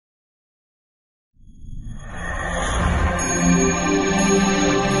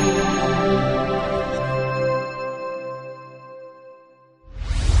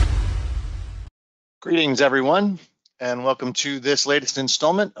Greetings, everyone, and welcome to this latest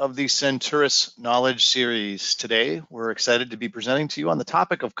installment of the Senturus Knowledge Series. Today, we're excited to be presenting to you on the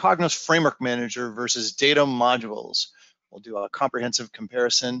topic of Cognos Framework Manager versus data modules. We'll do a comprehensive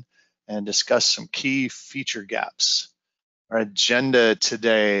comparison and discuss some key feature gaps. Our agenda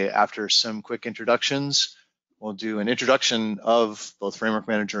today, after some quick introductions, we'll do an introduction of both Framework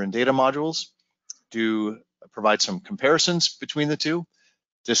Manager and data modules, provide some comparisons between the two,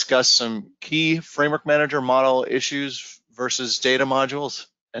 discuss some key Framework Manager model issues versus data modules,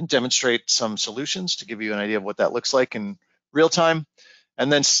 and demonstrate some solutions to give you an idea of what that looks like in real time.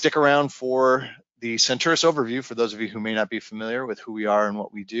 And then stick around for the Senturus overview for those of you who may not be familiar with who we are and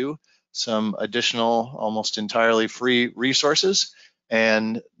what we do, some additional, almost entirely free resources.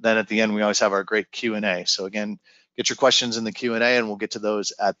 And then at the end, we always have our great Q&A. So again, get your questions in the Q&A and we'll get to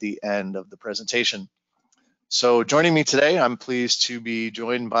those at the end of the presentation. So joining me today, I'm pleased to be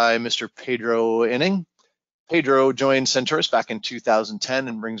joined by Mr. Pedro Inning. Pedro joined Senturus back in 2010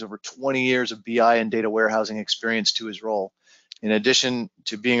 and brings over 20 years of BI and data warehousing experience to his role. In addition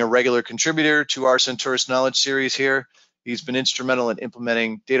to being a regular contributor to our Senturus Knowledge Series here, he's been instrumental in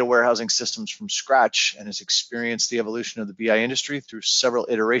implementing data warehousing systems from scratch and has experienced the evolution of the BI industry through several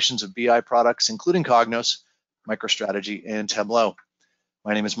iterations of BI products, including Cognos, MicroStrategy, and Tableau.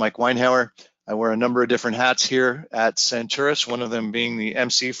 My name is Mike Weinhauer. I wear a number of different hats here at Senturus, one of them being the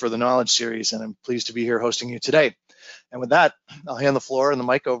MC for the Knowledge Series, and I'm pleased to be here hosting you today. And with that, I'll hand the floor and the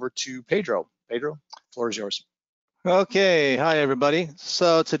mic over to Pedro. Pedro, the floor is yours. Okay, hi everybody.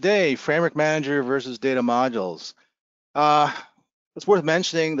 So today, Framework Manager versus data modules. It's worth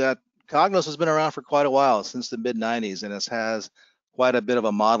mentioning that Cognos has been around for quite a while, since the mid-90s, and it has quite a bit of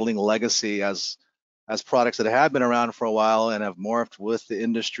a modeling legacy as products that have been around for a while and have morphed with the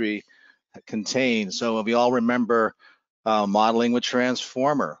industry contained. So we all remember modeling with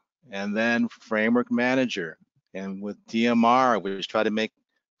Transformer, and then Framework Manager, and with DMR, we just try to make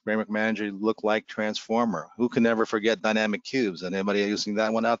Framework Manager look like Transformer. Who can never forget dynamic cubes? And anybody using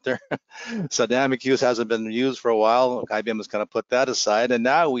that one out there? So dynamic cubes hasn't been used for a while. IBM has kind of put that aside, and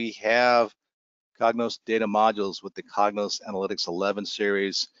now we have Cognos data modules with the Cognos Analytics 11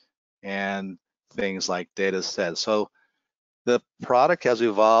 series and things like data sets. So the product has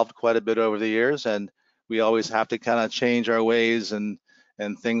evolved quite a bit over the years, and we always have to kind of change our ways and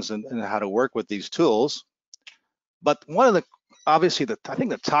things and how to work with these tools. But one of the, obviously, I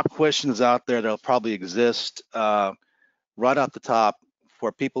think the top questions out there that'll probably exist right off the top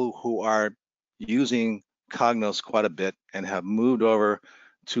for people who are using Cognos quite a bit and have moved over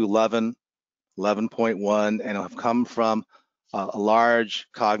to 11, 11.1, and have come from a large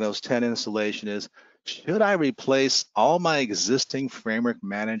Cognos 10 installation is, should I replace all my existing Framework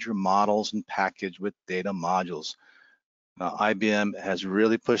Manager models and package with data modules? IBM has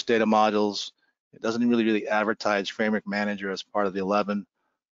really pushed data modules. It doesn't really advertise Framework Manager as part of the 11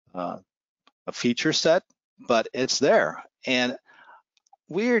 a feature set, but it's there. And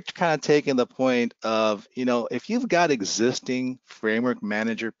we're kind of taking the point of, if you've got existing Framework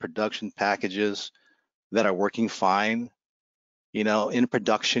Manager production packages that are working fine, in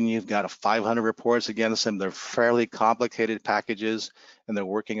production, you've got 500 reports against them. They're fairly complicated packages and they're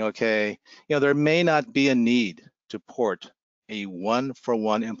working okay. There may not be a need to port a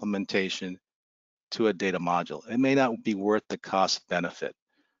one-for-one implementation to a data module. It may not be worth the cost benefit.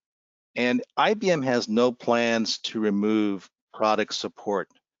 And IBM has no plans to remove product support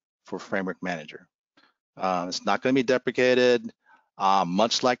for Framework Manager. It's not going to be deprecated,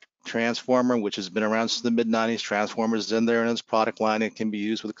 much like Transformer, which has been around since the mid-90s. Transformer is in there in its product line. It can be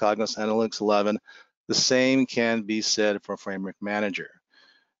used with Cognos Analytics 11. The same can be said for Framework Manager.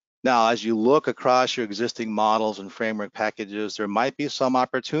 Now, as you look across your existing models and framework packages, there might be some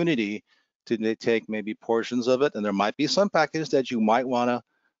opportunity to take maybe portions of it, and there might be some packages that you might want to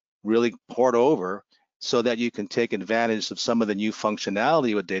really port over so that you can take advantage of some of the new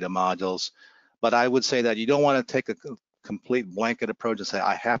functionality with data modules. But I would say that you don't want to take a complete blanket approach and say,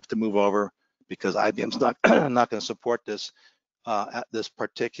 I have to move over because IBM's not not going to support this at this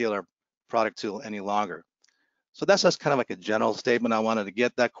particular product tool any longer. So that's just kind of like a general statement. I wanted to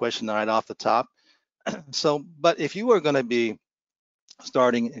get that question right off the top. So, but if you are going to be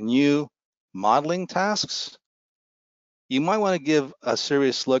starting new modeling tasks, you might want to give a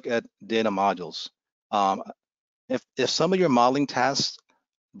serious look at data modules. If some of your modeling tasks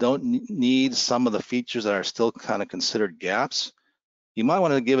don't need some of the features that are still kind of considered gaps, you might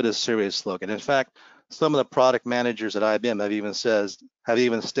want to give it a serious look. And in fact, some of the product managers at IBM have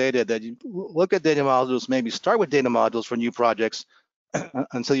even stated that you look at data modules, maybe start with data modules for new projects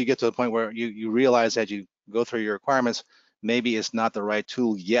until you get to the point where you realize that you go through your requirements, maybe it's not the right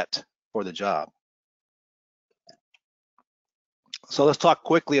tool yet for the job. So let's talk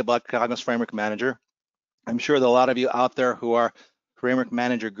quickly about Cognos Framework Manager. I'm sure that a lot of you out there who are Framework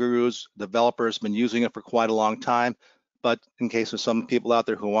Manager gurus, developers, been using it for quite a long time. But in case of some people out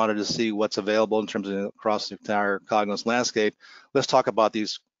there who wanted to see what's available in terms of across the entire Cognos landscape, let's talk about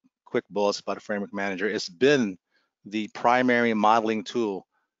these quick bullets about a Framework Manager. It's been the primary modeling tool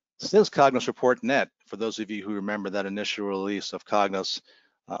since Cognos Report.net, for those of you who remember that initial release of Cognos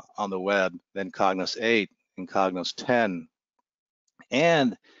on the web, then Cognos 8 and Cognos 10.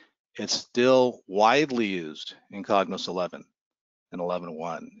 And it's still widely used in Cognos 11 and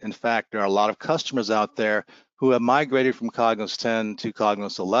 11.1. In fact, there are a lot of customers out there who have migrated from Cognos 10 to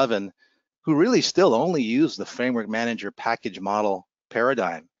Cognos 11 who really still only use the Framework Manager package model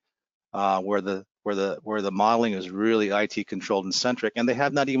paradigm, where the modeling is really IT controlled and centric, and they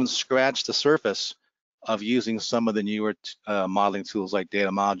have not even scratched the surface of using some of the newer modeling tools like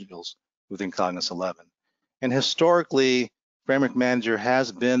data modules within Cognos 11. And historically, Framework Manager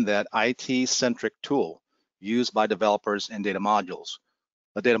has been that IT-centric tool used by developers and data modules,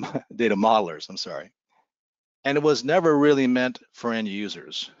 data modelers, I'm sorry. And it was never really meant for end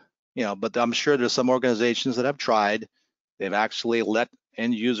users, but I'm sure there's some organizations that have tried. They've actually let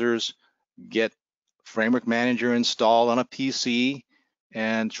end users get Framework Manager installed on a PC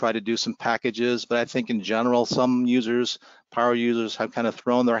and try to do some packages. But I think in general, some users, power users, have kind of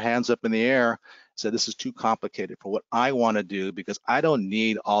thrown their hands up in the air, said this is too complicated for what I want to do, because I don't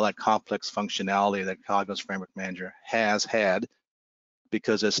need all that complex functionality that Cognos Framework Manager has had,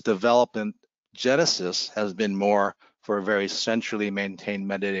 because its development genesis has been more for a very centrally maintained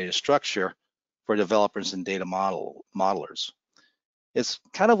metadata structure for developers and data modelers. It's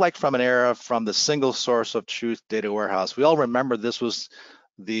kind of like from an era from the single source of truth data warehouse. We all remember this was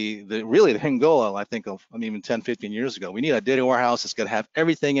really the Angola, I think, of even 10, 15 years ago. We need a data warehouse that's going to have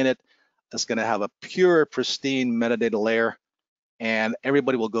everything in it. That's going to have a pure, pristine metadata layer, and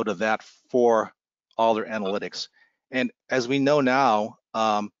everybody will go to that for all their analytics. And as we know now,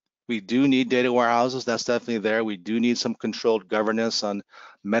 we do need data warehouses. That's definitely there. We do need some controlled governance on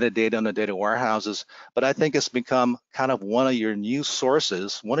metadata on the data warehouses. But I think it's become kind of one of your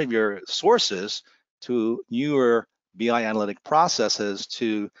sources to newer BI analytic processes,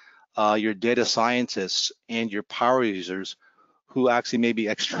 to your data scientists and your power users who actually maybe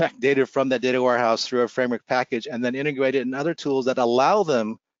extract data from that data warehouse through a framework package and then integrate it in other tools that allow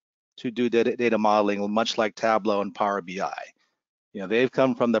them to do data modeling, much like Tableau and Power BI. They've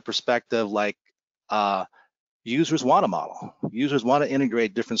come from the perspective like users want to model. Users want to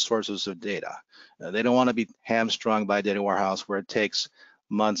integrate different sources of data. They don't want to be hamstrung by a data warehouse where it takes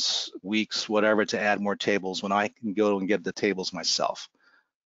months, weeks, whatever, to add more tables when I can go and get the tables myself.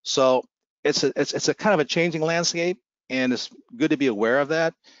 So it's a kind of a changing landscape, and it's good to be aware of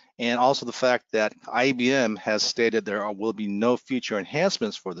that. And also the fact that IBM has stated there will be no future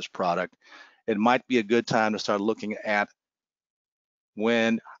enhancements for this product. It might be a good time to start looking at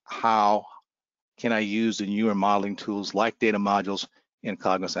how can I use the newer modeling tools like data modules in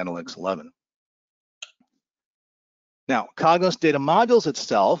Cognos Analytics 11. Now, Cognos Data Modules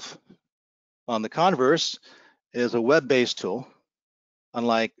itself, on the converse, is a web-based tool,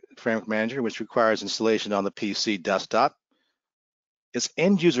 unlike Framework Manager, which requires installation on the PC desktop. It's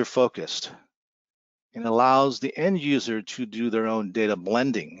end-user focused and allows the end user to do their own data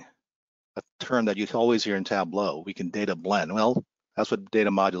blending, a term that you always hear in Tableau. We can data blend. Well, that's what data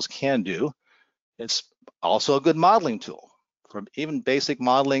modules can do. It's also a good modeling tool for even basic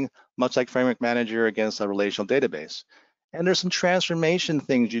modeling, much like Framework Manager against a relational database. And there's some transformation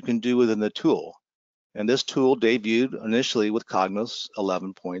things you can do within the tool. And this tool debuted initially with Cognos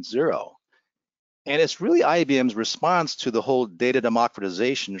 11.0. And it's really IBM's response to the whole data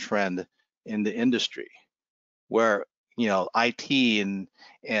democratization trend in the industry, where IT and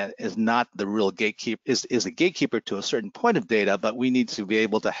is not the real gatekeeper, is a gatekeeper to a certain point of data, but we need to be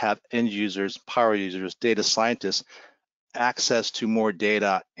able to have end users, power users, data scientists access to more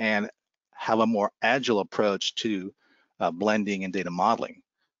data and have a more agile approach to blending and data modeling.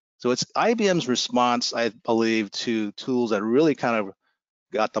 So it's IBM's response, I believe, to tools that really kind of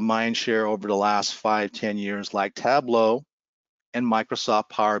got the mind share over the last 5-10 years, like Tableau and Microsoft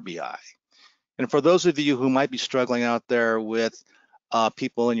Power BI. And for those of you who might be struggling out there with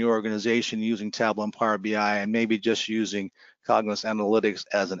people in your organization using Tableau and Power BI and maybe just using Cognos Analytics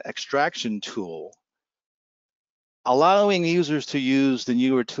as an extraction tool, allowing users to use the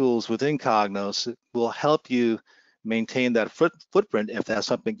newer tools within Cognos will help you maintain that footprint if that's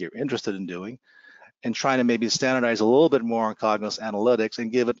something you're interested in doing, and trying to maybe standardize a little bit more on Cognos Analytics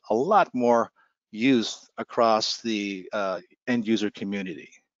and give it a lot more use across the end user community.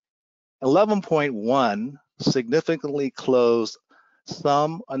 11.1 significantly closed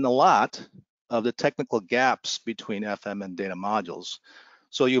some and a lot of the technical gaps between FM and data modules.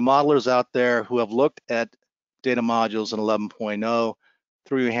 So you modelers out there who have looked at data modules in 11.0,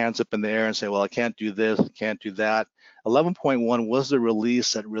 throw your hands up in the air and say, well, I can't do this, I can't do that. 11.1 was the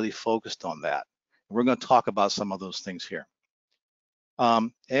release that really focused on that. We're going to talk about some of those things here.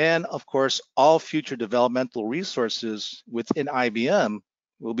 And of course, all future developmental resources within IBM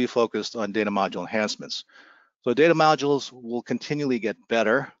will be focused on data module enhancements. So data modules will continually get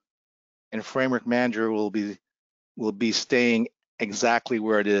better, and Framework Manager will be staying exactly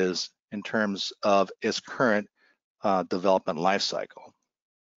where it is in terms of its current development lifecycle.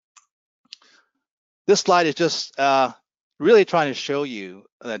 This slide is just really trying to show you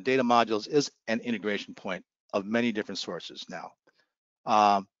that data modules is an integration point of many different sources now.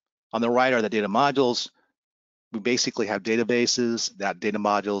 On the right are the data modules. We basically have databases that data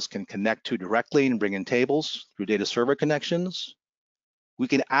modules can connect to directly and bring in tables through data server connections. We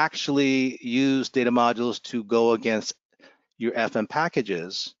can actually use data modules to go against your FM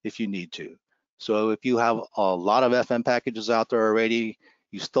packages if you need to. So if you have a lot of FM packages out there already,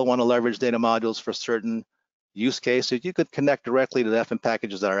 you still want to leverage data modules for certain use cases, you could connect directly to the FM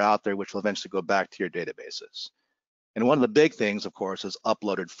packages that are out there, which will eventually go back to your databases. And one of the big things, of course, is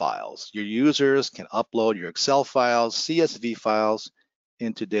uploaded files. Your users can upload your Excel files, CSV files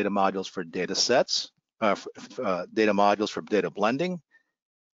into data modules for data sets, data modules for data blending.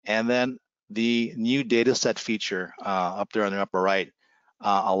 And then the new data set feature up there on the upper right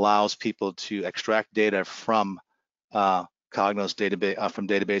allows people to extract data from Cognos database, from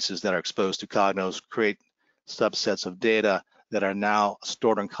databases that are exposed to Cognos, create subsets of data that are now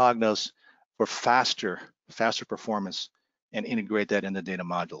stored on Cognos for faster performance, and integrate that into data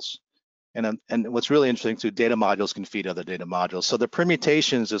modules. And what's really interesting too, data modules can feed other data modules. So the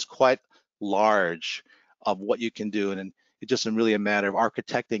permutations is quite large of what you can do, and it's just really a matter of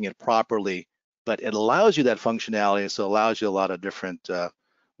architecting it properly, but it allows you that functionality, so it allows you a lot of different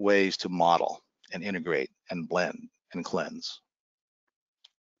ways to model and integrate and blend and cleanse.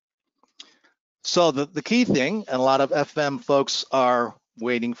 So the key thing, and a lot of FM folks are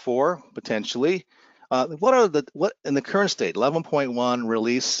waiting for potentially, what in the current state, 11.1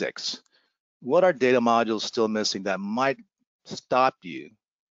 release 6, what are data modules still missing that might stop you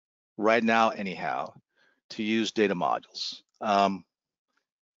right now anyhow to use data modules?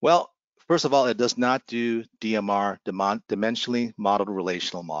 Well, first of all, it does not do DMR, dimensionally modeled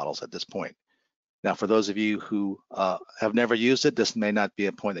relational models at this point. Now, for those of you who have never used it, this may not be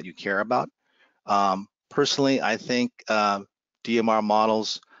a point that you care about. Personally, I think DMR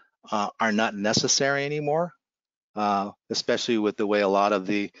models are not necessary anymore, especially with the way a lot of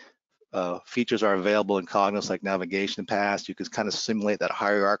the features are available in Cognos, like navigation paths. You could kind of simulate that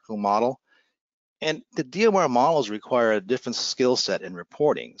hierarchical model. And the DMR models require a different skill set in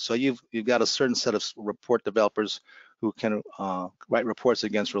reporting. So you've got a certain set of report developers who can write reports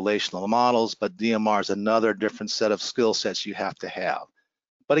against relational models, but DMR is another different set of skill sets you have to have.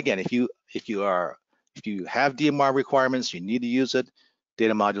 But again, if you have DMR requirements, you need to use it.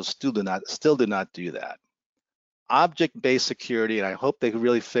 Data modules still do not do that. Object-based security, and I hope they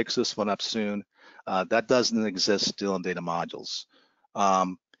really fix this one up soon. That doesn't exist still in data modules.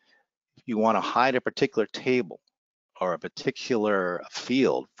 If you want to hide a particular table or a particular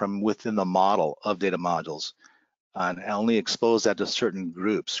field from within the model of data modules, and only expose that to certain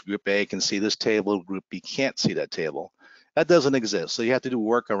groups. Group A can see this table, Group B can't see that table. That doesn't exist, so you have to do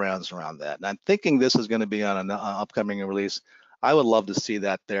workarounds around that. And I'm thinking this is going to be on an upcoming release. I would love to see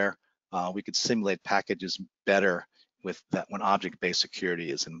that there. We could simulate packages better with that when object-based security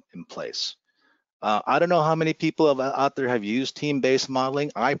is in place. I don't know how many people out there have used team-based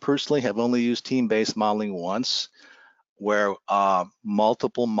modeling. I personally have only used team-based modeling once, where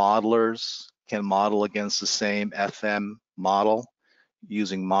multiple modelers can model against the same FM model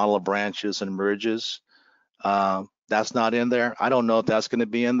using modeler branches and merges. That's not in there. I don't know if that's going to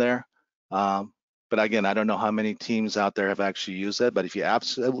be in there. But again, I don't know how many teams out there have actually used it, but if you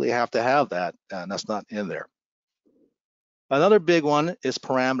absolutely have to have that, that's not in there. Another big one is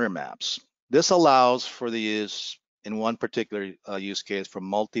parameter maps. This allows for the use in one particular use case for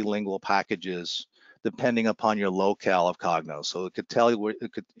multilingual packages, depending upon your locale of Cognos. So it could tell you where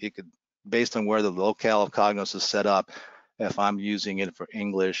it could based on where the locale of Cognos is set up. If I'm using it for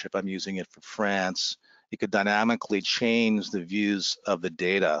English, if I'm using it for France, it could dynamically change the views of the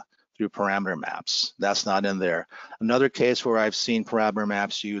data through parameter maps. That's not in there. Another case where I've seen parameter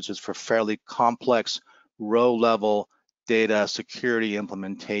maps used is for fairly complex row level data security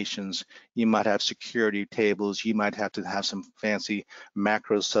implementations. You might have security tables. You might have to have some fancy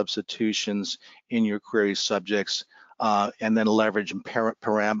macro substitutions in your query subjects. and then leverage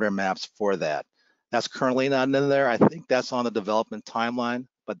parameter maps for that. That's currently not in there. I think that's on the development timeline,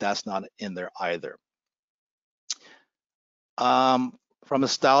 but that's not in there either. From a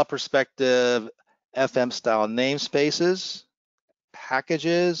style perspective, FM style namespaces,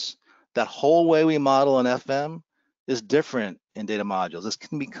 packages, that whole way we model in FM is different in data modules. This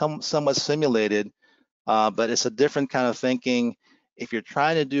can become somewhat simulated, but it's a different kind of thinking. If you're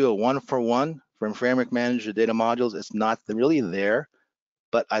trying to do a one-for-one from Framework Manager to data modules, it's not really there.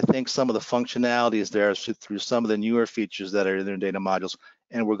 But I think some of the functionality is there through some of the newer features that are in their data modules,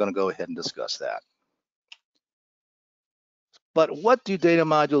 and we're going to go ahead and discuss that. But what do data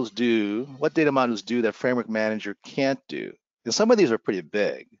modules do? What data modules do that Framework Manager can't do? And some of these are pretty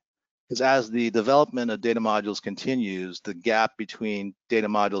big, because as the development of data modules continues, the gap between data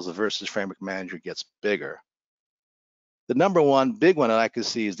modules versus Framework Manager gets bigger. The number one big one that I could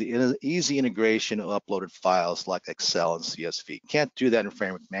see is the easy integration of uploaded files like Excel and CSV. Can't do that in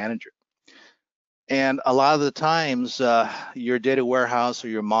Framework Manager. And a lot of the times, your data warehouse or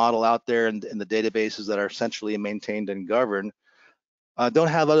your model out there in the databases that are centrally maintained and governed don't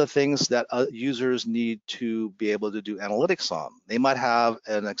have other things that users need to be able to do analytics on. They might have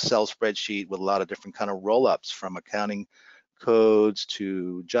an Excel spreadsheet with a lot of different kind of roll-ups from accounting codes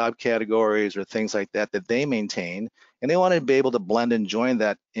to job categories or things like that that they maintain, and they want to be able to blend and join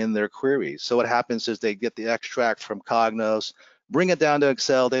that in their queries. So what happens is they get the extract from Cognos, bring it down to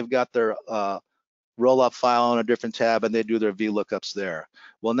Excel, they've got their roll-up file on a different tab, and they do their VLOOKUPs there.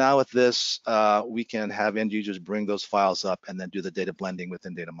 Well, now with this, we can have end users bring those files up and then do the data blending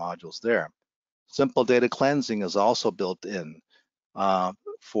within data modules there. Simple data cleansing is also built in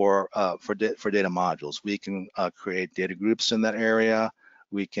for data modules. We can create data groups in that area.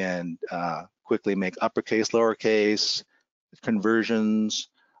 We can quickly make uppercase, lowercase, conversions,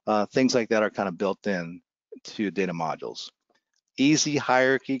 things like that are kind of built in to data modules. Easy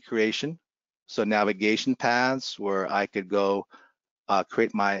hierarchy creation. So navigation paths where I could go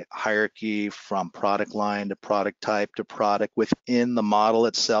create my hierarchy from product line to product type to product within the model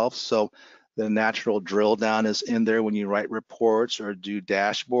itself. So the natural drill down is in there when you write reports or do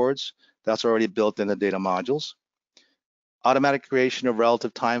dashboards. That's already built in the data modules. Automatic creation of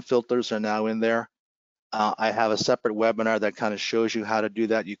relative time filters are now in there. I have a separate webinar that kind of shows you how to do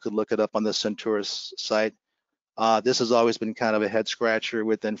that. You could look it up on the Senturus site. This has always been kind of a head scratcher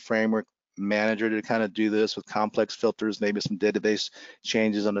within Framework Manager to kind of do this with complex filters, maybe some database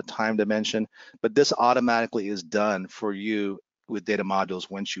changes on the time dimension, but this automatically is done for you with data modules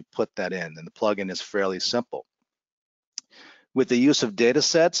once you put that in, and the plugin is fairly simple. With the use of data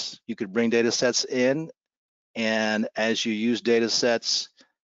sets, you could bring data sets in, and as you use data sets,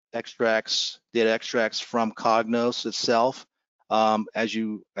 data extracts from Cognos itself, as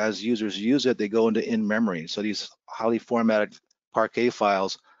users use it, they go into in-memory. So these highly formatted Parquet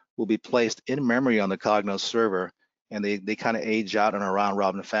files will be placed in memory on the Cognos server, and they kind of age out in a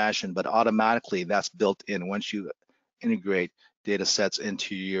round-robin fashion, but automatically that's built in once you integrate data sets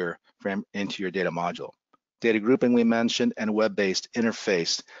into your data module. Data grouping we mentioned, and web-based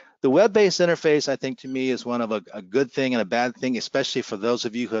interface. The web-based interface, I think, to me is one of a good thing and a bad thing, especially for those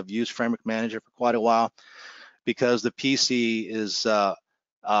of you who have used Framework Manager for quite a while, because the PC has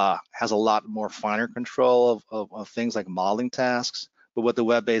a lot more finer control of things like modeling tasks. But with the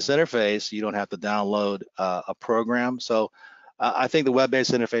web-based interface, you don't have to download a program. So I think the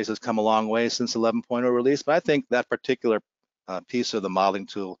web-based interface has come a long way since 11.0 release, but I think that particular piece of the modeling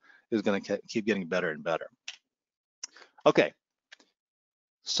tool is going to keep getting better and better. Okay,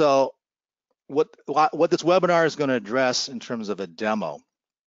 so what this webinar is going to address in terms of a demo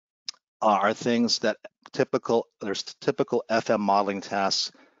are things that there's typical FM modeling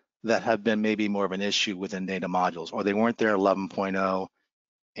tasks that have been maybe more of an issue within data modules, or they weren't there 11.0,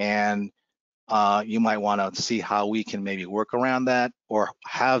 and you might want to see how we can maybe work around that or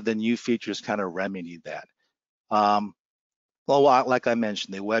have the new features kind of remedy that. Well, like I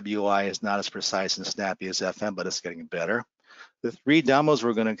mentioned, the web UI is not as precise and snappy as FM, but it's getting better. The three demos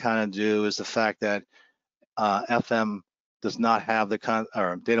we're going to kind of do is the fact that FM does not have the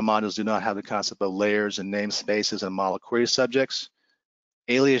data modules do not have the concept of layers and namespaces and model query subjects,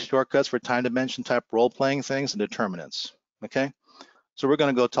 alias shortcuts for time dimension type role-playing things, and determinants. Okay, so we're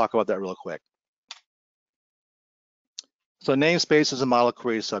going to go talk about that real quick. So namespaces and model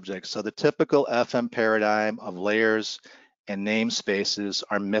query subjects. So the typical FM paradigm of layers and namespaces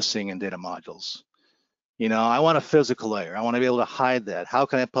are missing in data modules. You know, I want a physical layer. I want to be able to hide that. How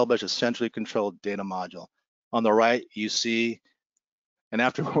can I publish a centrally controlled data module? On the right, you see, and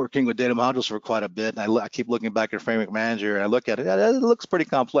after working with data modules for quite a bit, I keep looking back at Framework Manager, and I look at it, it looks pretty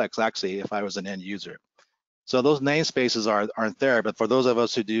complex, actually, if I was an end user. So those namespaces aren't there, but for those of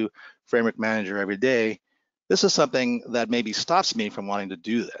us who do Framework Manager every day, this is something that maybe stops me from wanting to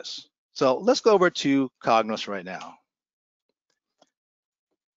do this. So let's go over to Cognos right now.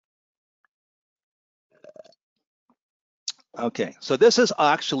 Okay, so this is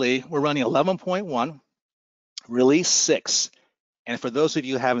actually, we're running 11.1, release 6. And for those of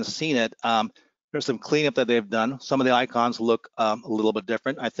you who haven't seen it, there's some cleanup that they've done. Some of the icons look a little bit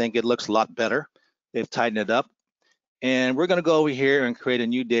different. I think it looks a lot better. They've tightened it up. And we're gonna go over here and create a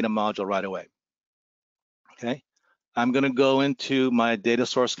new data module right away. Okay, I'm gonna go into my data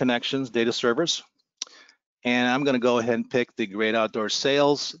source connections, data servers, and I'm gonna go ahead and pick the Great Outdoor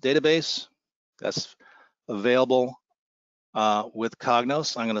Sales database that's available with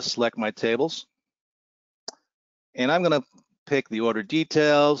Cognos. I'm gonna select my tables, and I'm gonna pick the order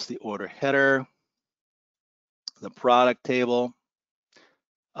details, the order header, the product table,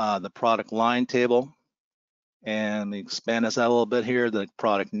 the product line table, and let me expand this out a little bit here, the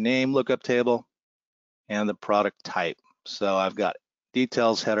product name lookup table, and the product type. So I've got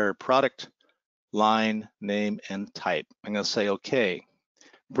details, header, product, line, name, and type. I'm gonna say okay.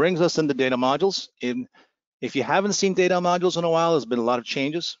 Brings us into data modules. If you haven't seen data modules in a while, there's been a lot of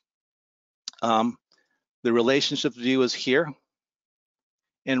changes. The relationships view is here.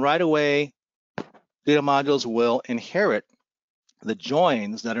 And right away, data modules will inherit the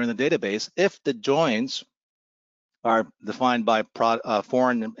joins that are in the database if the joins are defined by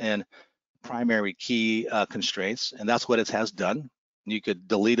foreign and primary key constraints, and that's what it has done. You could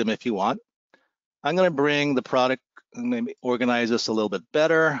delete them if you want. I'm going to bring the product, maybe organize this a little bit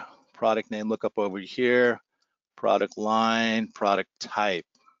better. Product name lookup over here, product line, product type,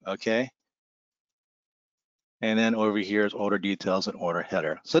 okay? And then over here is order details and order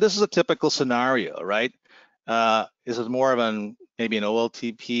header. So this is a typical scenario, right? This is more of maybe an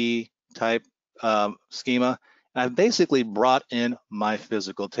OLTP type schema. And I've basically brought in my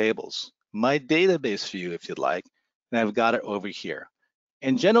physical tables, my database view, if you'd like, and I've got it over here.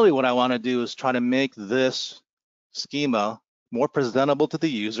 And generally what I want to do is try to make this schema more presentable to the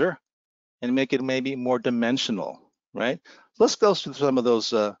user and make it maybe more dimensional, right? Let's go through some of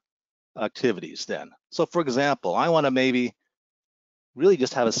those activities then. So for example, I want to maybe really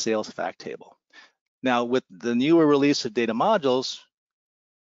just have a sales fact table. Now with the newer release of data modules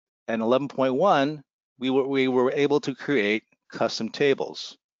and 11.1, we were able to create custom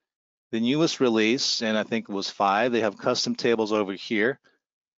tables. The newest release, and I think it was 5, they have custom tables over here,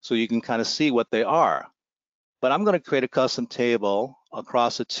 so you can kind of see what they are. But I'm going to create a custom table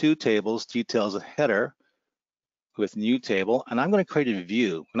across the 2 tables, details and header, with new table, and I'm going to create a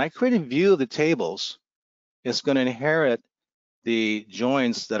view. When I create a view of the tables, it's going to inherit the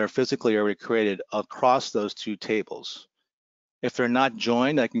joins that are physically already created across those 2 tables. If they're not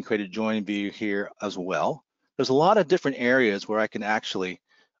joined, I can create a join view here as well. There's a lot of different areas where I can actually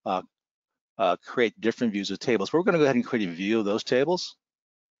create different views of tables. We're going to go ahead and create a view of those tables.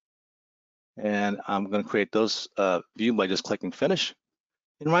 And I'm going to create those view by just clicking finish.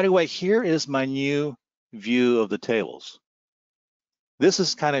 And right away, here is my new view of the tables. This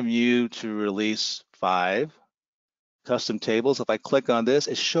is kind of new to release 5, custom tables. If I click on this,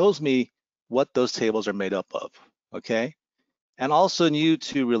 it shows me what those tables are made up of, okay? And also new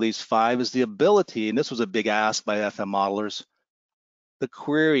to release 5 is the ability, and this was a big ask by FM modelers, the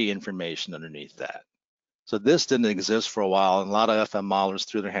query information underneath that. So this didn't exist for a while, and a lot of FM modelers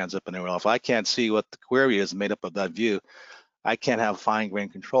threw their hands up and they were, well, if I can't see what the query is made up of that view, I can't have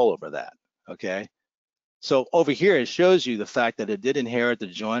fine-grained control over that, okay? So over here, it shows you the fact that it did inherit the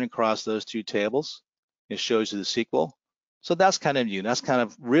join across those 2 tables. It shows you the SQL. So that's kind of new. That's kind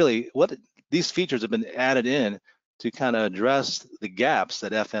of really what these features have been added in to kind of address the gaps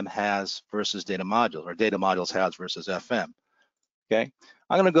that FM has versus data modules, or data modules has versus FM, okay?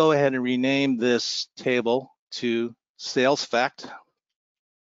 I'm gonna go ahead and rename this table to sales fact.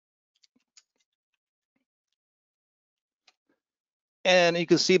 And you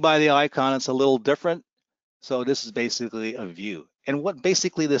can see by the icon, it's a little different. So this is basically a view. And what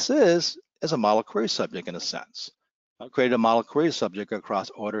basically this is a model query subject in a sense. I've created a model query subject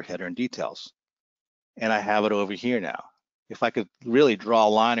across order, header, and details. And I have it over here now. If I could really draw a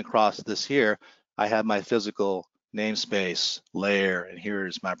line across this here, I have my physical namespace layer, and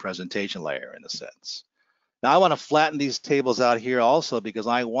here's my presentation layer in a sense. Now I want to flatten these tables out here also because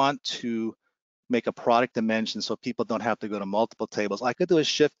I want to make a product dimension so people don't have to go to multiple tables. I could do a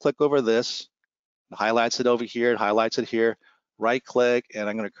shift click over this, it highlights it over here, it highlights it here, right click, and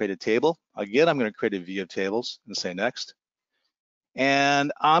I'm going to create a table. Again, I'm going to create a view of tables and say next.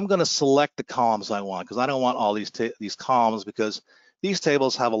 And I'm going to select the columns I want because I don't want all these columns because these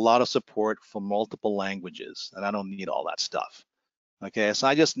tables have a lot of support for multiple languages, and I don't need all that stuff. Okay, so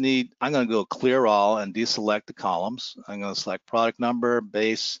I'm going to go clear all and deselect the columns. I'm going to select product number,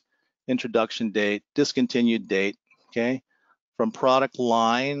 base, introduction date, discontinued date. Okay, from product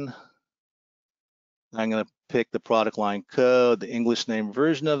line, I'm going to pick the product line code, the English name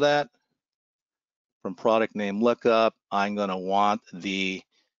version of that. From product name lookup, I'm going to want the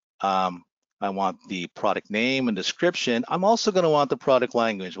product name and description. I'm also going to want the product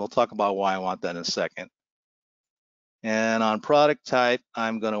language. We'll talk about why I want that in a second. And on product type,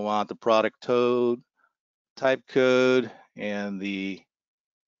 I'm going to want the product type code and the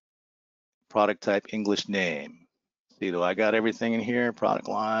product type English name. See, do I got everything in here? Product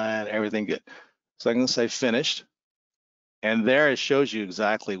line, everything good. So I'm going to say finished. And there it shows you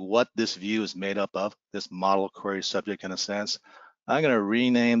exactly what this view is made up of, this model query subject in a sense. I'm going to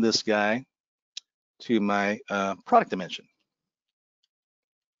rename this guy to my product dimension.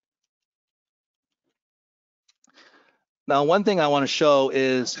 Now, one thing I want to show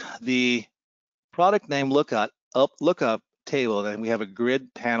is the product name lookup table, and we have a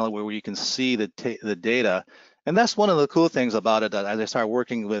grid panel where you can see the data. And that's one of the cool things about it, that as I started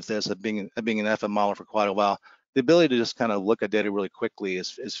working with this, being an FM modeler for quite a while, the ability to just kind of look at data really quickly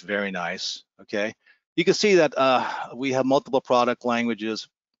is very nice, okay? You can see that we have multiple product languages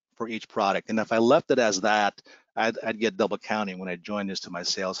for each product. And if I left it as that, I'd get double counting when I joined this to my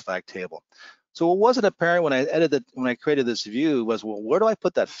sales fact table. So what wasn't apparent when I created this view was, well, where do I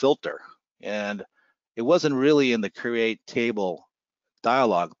put that filter? And it wasn't really in the create table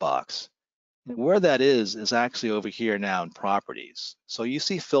dialog box. And where that is actually over here now in properties. So you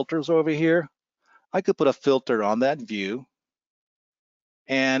see filters over here. I could put a filter on that view,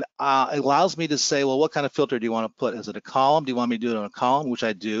 and it allows me to say, well, what kind of filter do you want to put? Is it a column? Do you want me to do it on a column? Which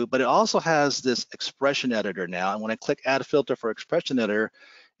I do, but it also has this expression editor now. And when I click add a filter for expression editor,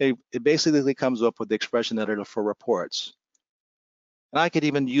 it basically comes up with the expression editor for reports. And I could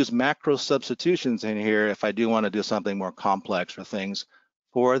even use macro substitutions in here if I do want to do something more complex for things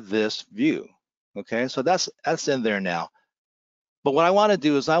for this view. Okay, so that's in there now. But what I want to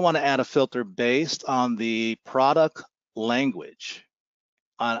do is I want to add a filter based on the product language.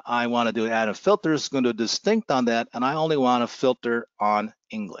 I want to add a filter that's going to distinct on that, and I only want to filter on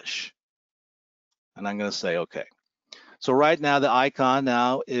English. And I'm going to say okay. So right now the icon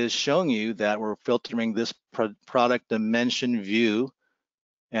now is showing you that we're filtering this product dimension view,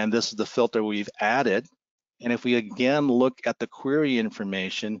 and this is the filter we've added. And if we again look at the query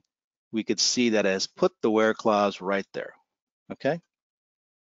information, we could see that it has put the where clause right there. Okay.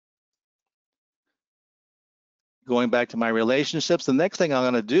 Going back to my relationships, the next thing I'm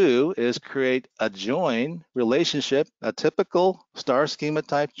going to do is create a join relationship, a typical star schema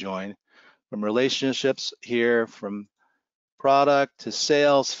type join from relationships here, from product to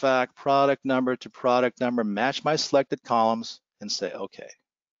sales fact, product number to product number, match my selected columns and say okay.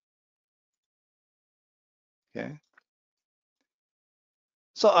 Okay.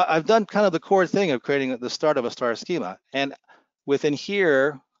 So I've done kind of the core thing of creating the start of a star schema, and within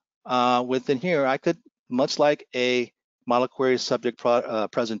here, I could, much like a model query subject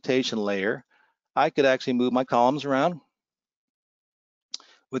presentation layer, I could actually move my columns around.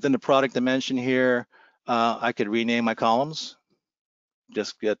 Within the product dimension here, I could rename my columns.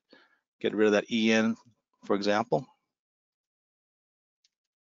 Just get rid of that EN, for example.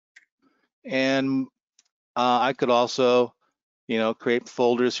 And I could also, create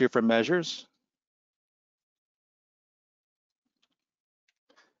folders here for measures.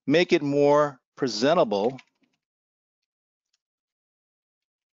 Make it more presentable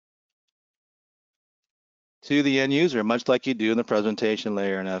to the end user, much like you do in the presentation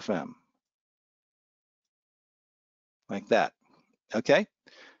layer in FM. Like that. Okay.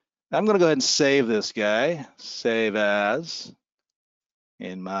 I'm going to go ahead and save this guy. Save as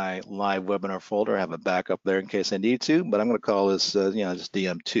in my live webinar folder. I have a backup there in case I need to, but I'm going to call this, just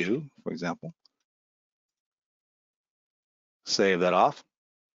DM2, for example. Save that off.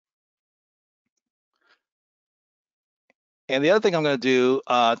 And the other thing I'm going to do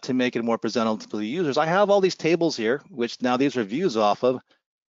to make it more presentable to the users, I have all these tables here, which now these are views off of.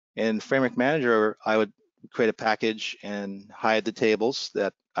 In Framework Manager, I would create a package and hide the tables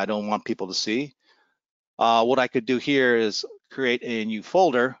that I don't want people to see. What I could do here is create a new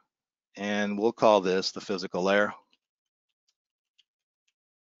folder, and we'll call this the physical layer.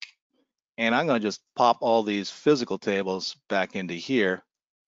 And I'm going to just pop all these physical tables back into here,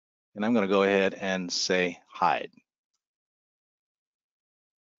 and I'm going to go ahead and say hide.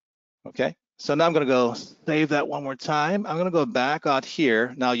 Okay, so now I'm going to go save that one more time. I'm going to go back out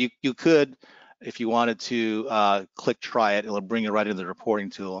here. Now you could if you wanted to click try it, it'll bring you right into the reporting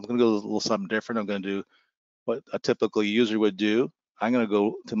tool. I'm going to go a little something different. I'm going to do what a typical user would do. I'm going to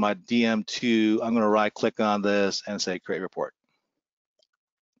go to my DM2. I'm going to right click on this and say create report.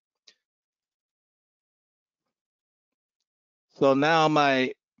 So now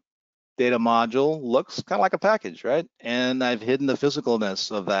my data module looks kind of like a package, right? And I've hidden the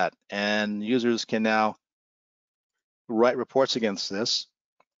physicalness of that, and users can now write reports against this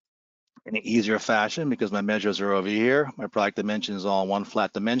in an easier fashion because my measures are over here. My product dimension is all one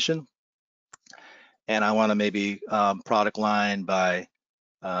flat dimension. And I want to maybe product line by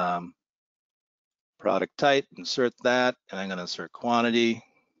product type, insert that, and I'm going to insert quantity,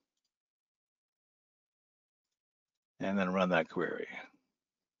 and then run that query.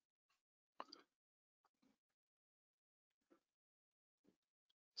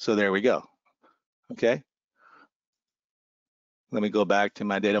 So there we go. Okay. Let me go back to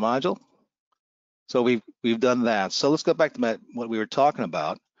my data module. So we've done that. So let's go back to what we were talking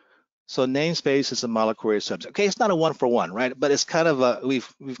about. So namespace is a model query subject. Okay, it's not a one-for-one, right? But it's kind of a,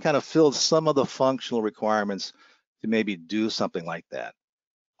 we've kind of filled some of the functional requirements to maybe do something like that.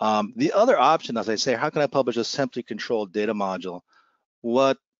 The other option, as I say, how can I publish a simply controlled data module?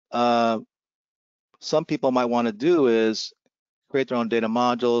 What some people might want to do is create their own data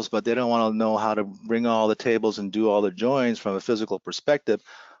modules, but they don't want to know how to bring all the tables and do all the joins from a physical perspective.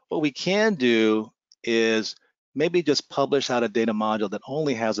 What we can do is maybe just publish out a data module that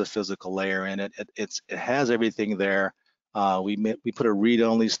only has a physical layer in it. It has everything there. We put a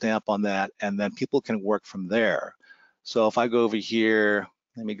read-only stamp on that, and then people can work from there. So if I go over here,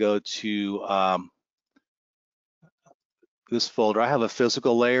 let me go to this folder. I have a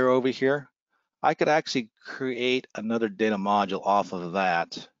physical layer over here. I could actually create another data module off of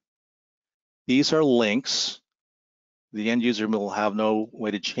that. These are links. The end user will have no way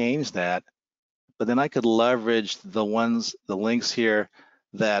to change that, but then I could leverage the links here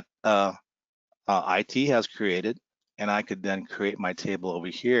that IT has created, and I could then create my table over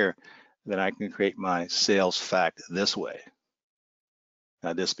here. Then I can create my sales fact this way.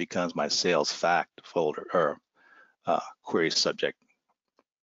 Now this becomes my sales fact folder or query subject,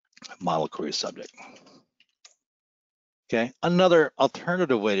 model query subject. Okay, another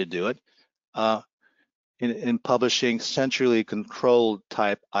alternative way to do it in publishing centrally controlled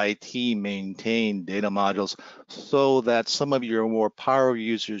type IT maintained data modules so that some of your more power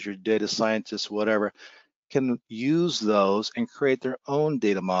users, your data scientists, whatever, can use those and create their own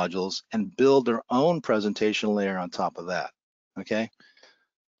data modules and build their own presentation layer on top of that, okay?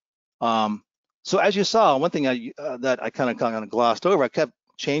 So as you saw, one thing that I kind of glossed over, I kept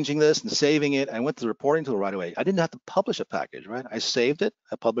changing this and saving it. I went to the reporting tool right away. I didn't have to publish a package, right? I saved it,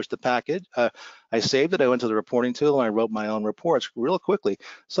 I published the package, I saved it, I went to the reporting tool and I wrote my own reports real quickly.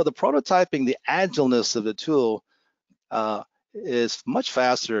 So the prototyping, the agileness of the tool is much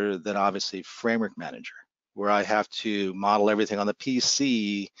faster than obviously Framework Manager, where I have to model everything on the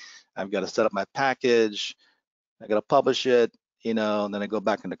PC. I've got to set up my package, I got to publish it, you know, and then I go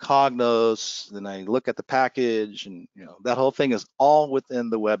back into Cognos, then I look at the package, and you know, that whole thing is all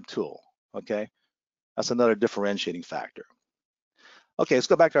within the web tool, okay? That's another differentiating factor. Okay, let's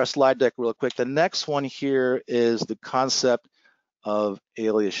go back to our slide deck real quick. The next one here is the concept of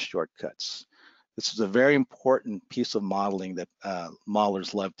alias shortcuts. This is a very important piece of modeling that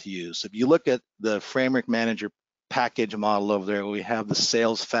modelers love to use. So if you look at the Framework Manager package model over there, we have the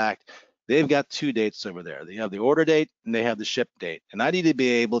sales fact. They've got two dates over there. They have the order date and they have the ship date. And I need to be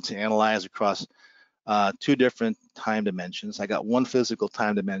able to analyze across two different time dimensions. I got one physical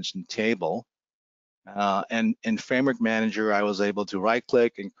time dimension table. And in Framework Manager, I was able to right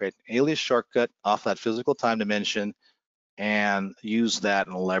click and create an alias shortcut off that physical time dimension and use that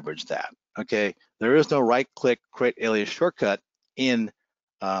and leverage that. Okay, there is no right click create alias shortcut in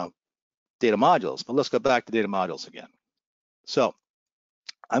data modules, but let's go back to data modules again. So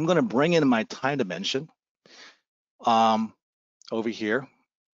I'm going to bring in my time dimension over here,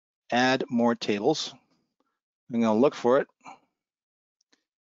 add more tables. I'm going to look for it.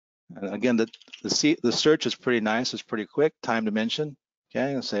 And again, the search is pretty nice. It's pretty quick. Time dimension.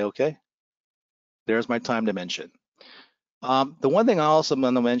 Okay, and say okay. There's my time dimension. The one thing I also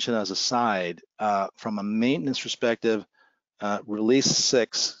want to mention as a side, from a maintenance perspective, release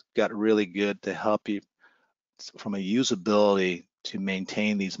 6 got really good to help you from a usability to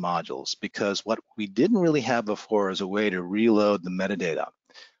maintain these modules, because what we didn't really have before is a way to reload the metadata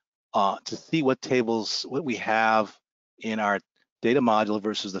to see what tables, what we have in our data module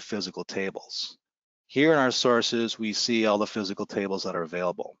versus the physical tables. Here in our sources, we see all the physical tables that are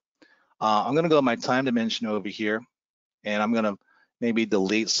available. I'm going to go to my time dimension over here, and I'm going to maybe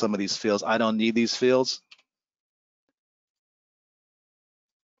delete some of these fields. I don't need these fields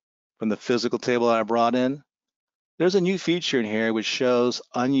from the physical table that I brought in. There's a new feature in here which shows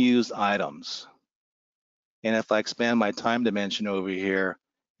unused items. And if I expand my time dimension over here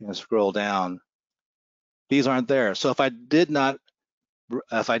and scroll down, these aren't there. So if I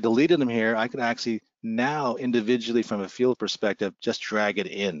deleted them here, I could actually now individually from a field perspective, just drag it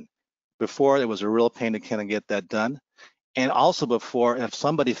in. Before, it was a real pain to kind of get that done. And also before, if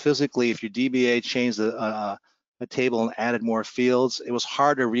somebody physically, if your DBA changed a table and added more fields, it was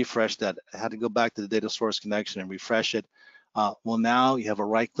hard to refresh that. I had to go back to the data source connection and refresh it. Well, now you have a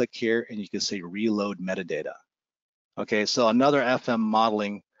right click here and you can say reload metadata. Okay, so another FM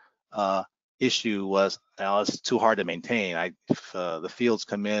modeling issue was, now it's too hard to maintain. If the fields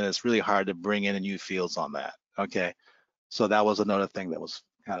come in, it's really hard to bring in new fields on that. Okay, so that was another thing that was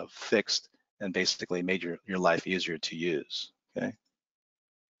kind of fixed and basically made your life easier to use. Okay.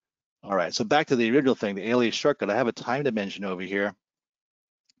 All right, so back to the original thing, the alias shortcut. I have a time dimension over here.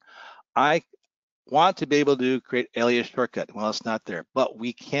 I want to be able to create alias shortcut. Well, it's not there, but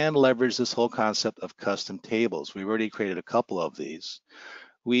we can leverage this whole concept of custom tables. We've already created a couple of these.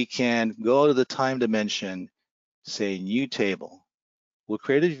 We can go to the time dimension, say new table. We'll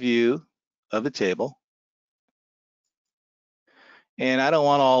create a view of the table. And I don't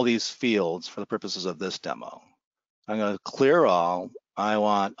want all these fields for the purposes of this demo. I'm going to clear all. I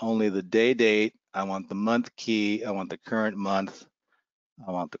want only the day date. I want the month key. I want the current month.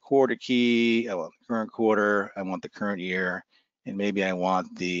 I want the quarter key. I want the current quarter. I want the current year. And maybe I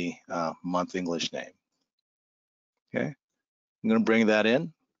want the month English name. Okay. I'm going to bring that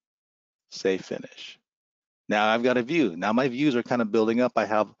in. Say finish. Now I've got a view. Now my views are kind of building up. I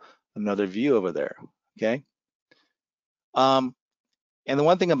have another view over there. Okay. And the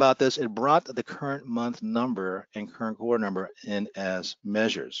one thing about this, it brought the current month number and current quarter number in as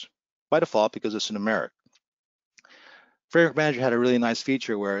measures by default because it's a numeric. Framework Manager had a really nice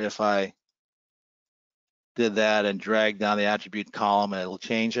feature where if I did that and drag down the attribute column, it'll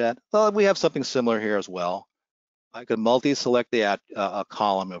change that. Well, we have something similar here as well. I could multi-select the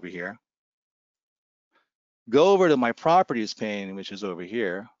column over here. Go over to my properties pane, which is over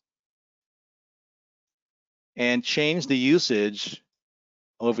here, and change the usage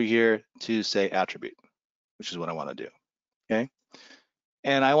over here to say attribute, which is what I want to do. Okay.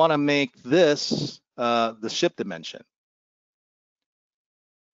 And I want to make this the ship dimension.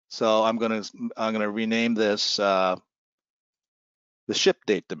 So I'm gonna rename this the ship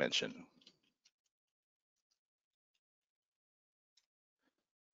date dimension.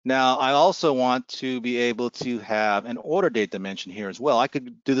 Now I also want to be able to have an order date dimension here as well. I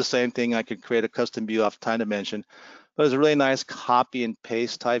could do the same thing. I could create a custom view off time dimension, but there's a really nice copy and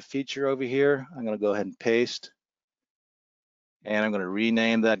paste type feature over here. I'm gonna go ahead and paste, and I'm gonna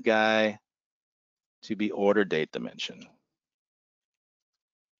rename that guy to be order date dimension.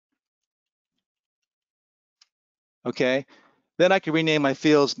 Okay, then I can rename my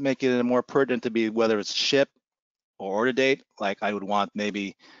fields, make it more pertinent to be whether it's ship or order date. Like I would want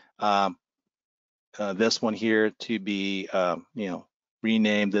maybe this one here to be,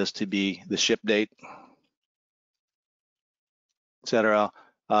 rename this to be the ship date, etc.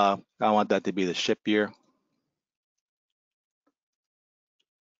 I want that to be the ship year.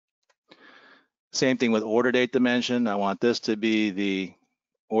 Same thing with order date dimension. I want this to be the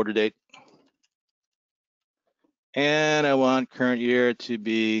order date. And I want current year to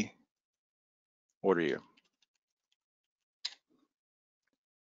be order year.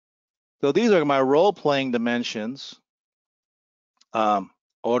 So these are my role-playing dimensions.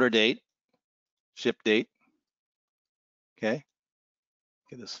 Order date, ship date. Okay,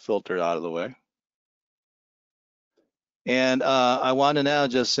 get this filtered out of the way. And I want to now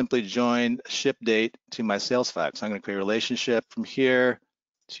just simply join ship date to my sales fact. So I'm going to create a relationship from here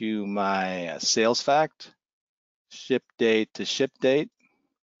to my sales fact, ship date to ship date,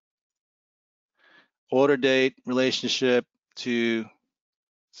 order date relationship to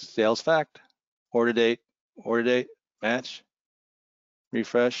sales fact, order date, match,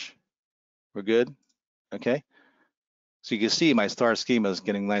 refresh. We're good. Okay. So you can see my star schema is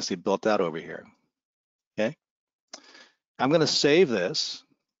getting nicely built out over here. Okay. I'm going to save this.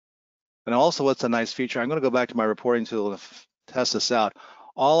 And also what's a nice feature, I'm going to go back to my reporting tool and test this out.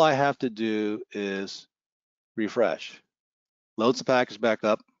 All I have to do is refresh, loads the package back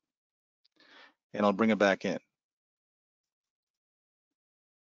up, and I'll bring it back in.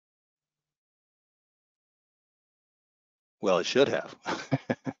 Well, it should have.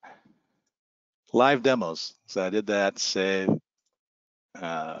 Live demos. So I did that, save.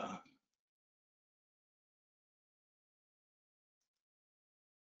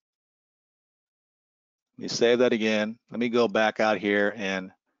 me save that again. Let me go back out here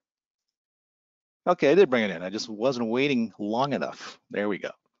and, okay, I did bring it in. I just wasn't waiting long enough. There we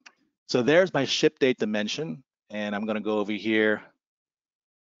go. So there's my ship date dimension. And I'm gonna go over here,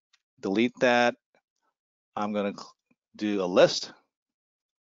 delete that. I'm gonna do a list.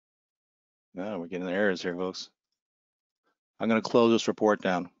 No, we're getting errors here, folks. I'm gonna close this report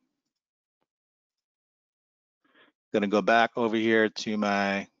down. Gonna go back over here to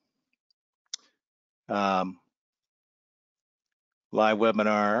my live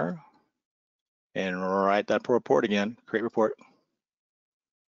webinar and write that report again, create report.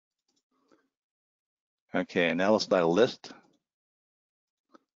 Okay, now let's start a list.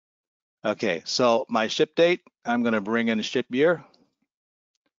 Okay, so my ship date, I'm gonna bring in ship year.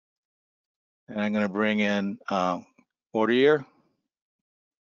 And I'm gonna bring in order year.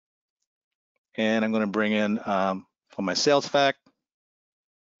 And I'm gonna bring in for my sales fact,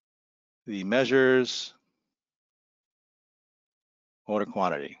 the measures, order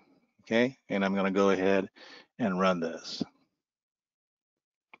quantity, okay? And I'm gonna go ahead and run this.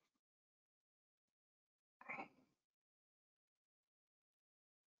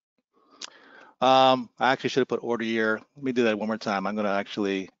 I actually should have put order year. Let me do that one more time. I'm gonna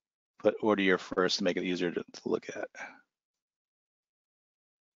actually put order year first to make it easier to look at.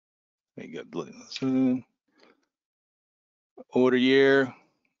 There you go. Order year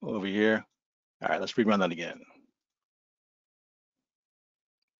over here. All right, let's rerun that again.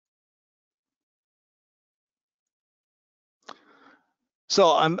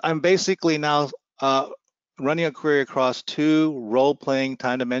 So I'm basically now running a query across two role-playing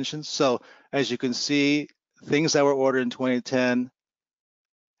time dimensions. So as you can see, things that were ordered in 2010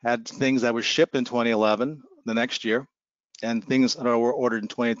 had things that were shipped in 2011, the next year, and things that were ordered in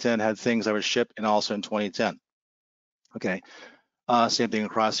 2010 had things that were shipped and also in 2010. Okay, same thing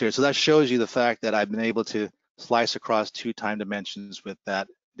across here. So that shows you the fact that I've been able to slice across two time dimensions with that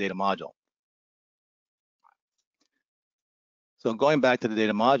data module. So going back to the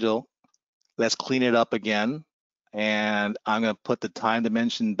data module, let's clean it up again. And I'm gonna put the time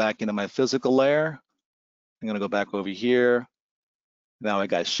dimension back into my physical layer. I'm gonna go back over here. Now I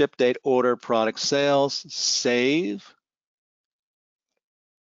got ship date, order, product, sales, save.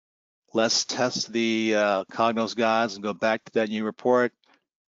 Let's test the Cognos guides and go back to that new report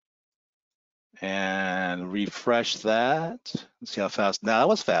and refresh that. Let's see how fast. Now that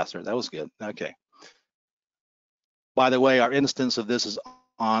was faster. That was good. Okay. By the way, our instance of this is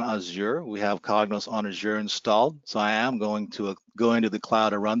on Azure. We have Cognos on Azure installed. So I am going to go into the cloud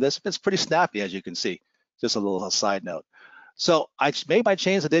to run this. It's pretty snappy, as you can see. Just a little side note. So I made my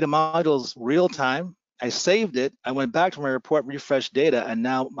change to data modules real time. I saved it. I went back to my report, refreshed data, and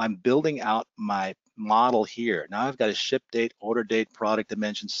now I'm building out my model here. Now I've got a ship date, order date, product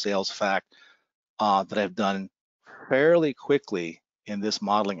dimension, sales fact that I've done fairly quickly in this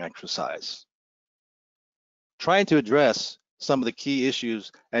modeling exercise. Trying to address some of the key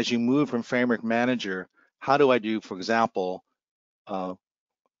issues as you move from Framework Manager. How do I do, for example,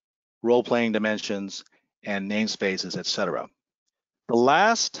 role-playing dimensions and namespaces, etc. The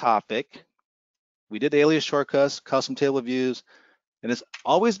last topic, we did alias shortcuts, custom table views, and it's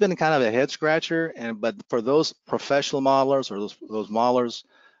always been kind of a head scratcher. But for those professional modelers or those modelers,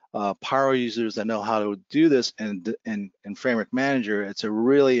 power users that know how to do this in Framework Manager, it's a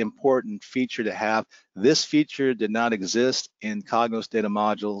really important feature to have. This feature did not exist in Cognos data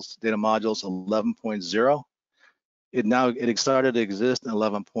modules 11.0. It started to exist in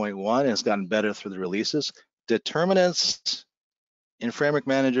 11.1 and it's gotten better through the releases. Determinants in Framework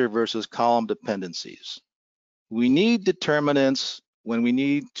Manager versus column dependencies. We need determinants when we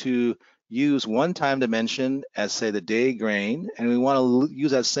need to use one time dimension as, say, the day grain, and we want to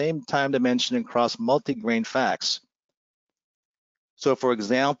use that same time dimension across multi-grain facts. So for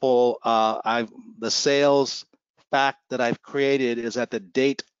example, the sales fact that I've created is at the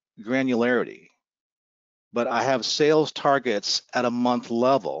date granularity, but I have sales targets at a month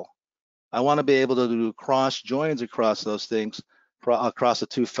level. I want to be able to do cross joins across those things, across the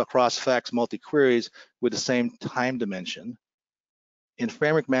two cross facts multi-queries with the same time dimension. In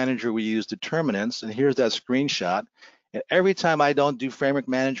Framework Manager, we use determinants, and here's that screenshot. And every time I don't do Framework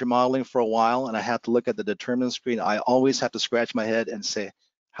Manager modeling for a while and I have to look at the determinant screen, I always have to scratch my head and say,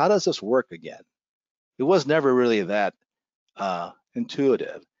 how does this work again? It was never really that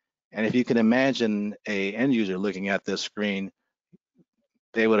intuitive. And if you can imagine an end user looking at this screen,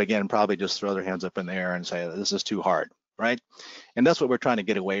 they would, again, probably just throw their hands up in the air and say, this is too hard, right? And that's what we're trying to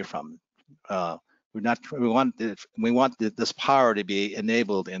get away from. We want this power to be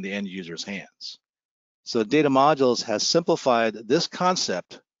enabled in the end user's hands. So data modules has simplified this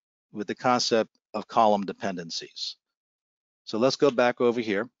concept with the concept of column dependencies. So let's go back over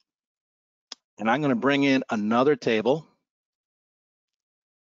here, and I'm going to bring in another table.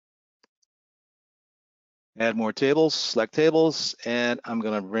 Add more tables, select tables, and I'm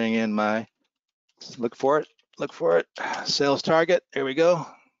going to bring in my, look for it, sales target. There we go.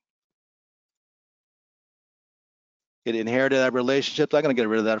 It inherited that relationship. I'm going to get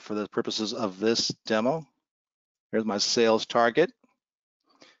rid of that for the purposes of this demo. Here's my sales target.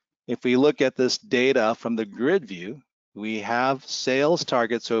 If we look at this data from the grid view, we have sales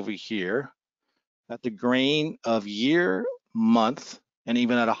targets over here at the grain of year, month, and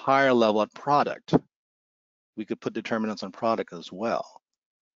even at a higher level at product. We could put determinants on product as well.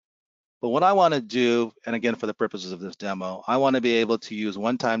 But what I want to do, and again, for the purposes of this demo, I want to be able to use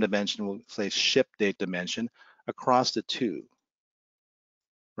one-time dimension, we'll say ship date dimension, across the two,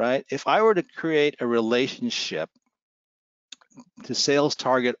 right? If I were to create a relationship to sales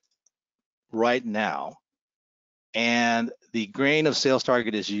target right now, and the grain of sales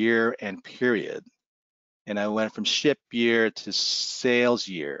target is year and period, and I went from ship year to sales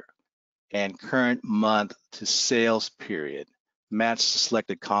year, and current month to sales period, match the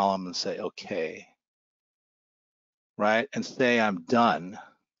selected column and say, okay, right? And say I'm done.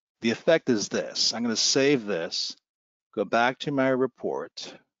 The effect is this. I'm going to save this, go back to my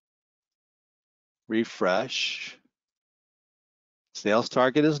report, refresh. Sales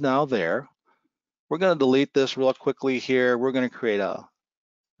target is now there. We're going to delete this real quickly here. We're going to create a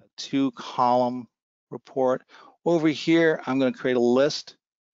 2-column report. Over here, I'm going to create a list,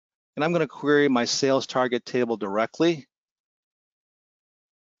 and I'm going to query my sales target table directly.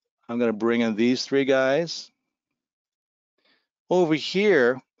 I'm going to bring in these 3 guys. Over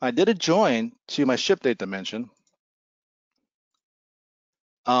here, I did a join to my ship date dimension,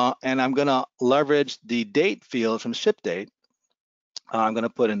 and I'm going to leverage the date field from ship date. I'm going to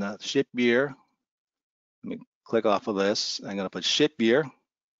put in the ship year. Let me click off of this. I'm going to put ship year,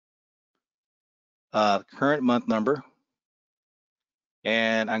 current month number,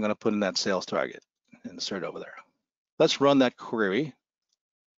 and I'm going to put in that sales target. Insert over there. Let's run that query.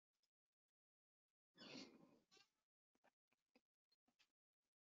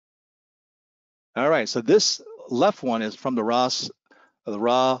 All right, so this left one is from the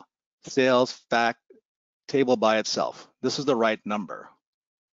raw sales fact table by itself. This is the right number.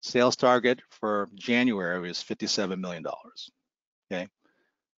 Sales target for January is $57 million, okay?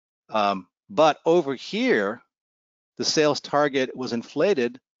 But over here, the sales target was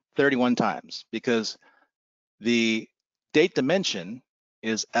inflated 31 times because the date dimension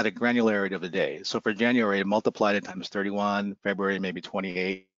is at a granularity of the day. So for January, multiplied it times 31, February maybe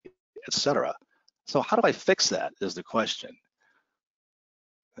 28, etc. So how do I fix that is the question.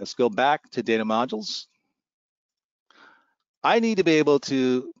 Let's go back to data modules. I need to be able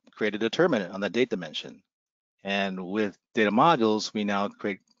to create a determinant on the date dimension. And with data modules, we now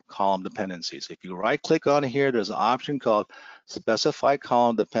create column dependencies. If you right click on here, there's an option called specify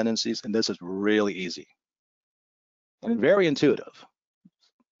column dependencies, and this is really easy and very intuitive.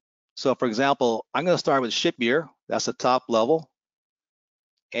 So for example, I'm going to start with ship year. That's the top level.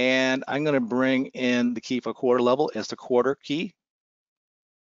 And I'm going to bring in the key for quarter level as the quarter key.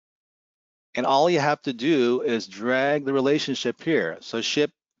 And all you have to do is drag the relationship here. So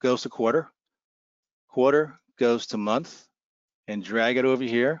ship goes to quarter, quarter goes to month, and drag it over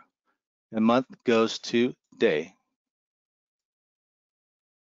here, and month goes to day.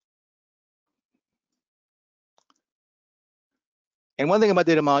 And one thing about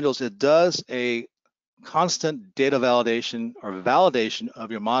data modules, it does a constant data validation or validation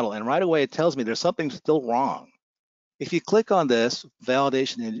of your model. And right away, it tells me there's something still wrong. If you click on this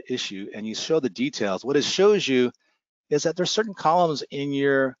validation issue and you show the details, what it shows you is that there's certain columns in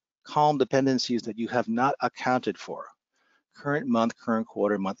your column dependencies that you have not accounted for. Current month, current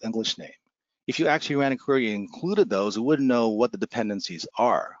quarter, month English name. If you actually ran a query and included those, it wouldn't know what the dependencies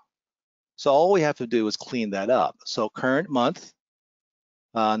are. So all we have to do is clean that up. So current month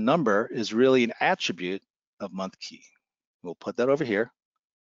number is really an attribute of month key. We'll put that over here.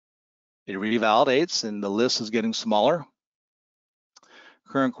 It revalidates and the list is getting smaller.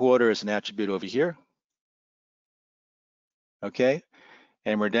 Current quarter is an attribute over here. Okay,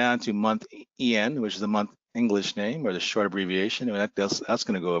 and we're down to month EN, which is the month English name or the short abbreviation, and that's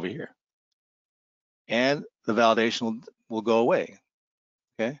going to go over here. And the validation will go away.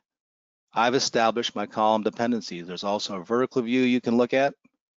 Okay, I've established my column dependencies. There's also a vertical view you can look at,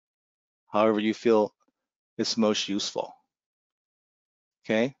 however you feel it's most useful.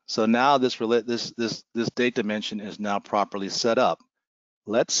 Okay, so now this date dimension is now properly set up.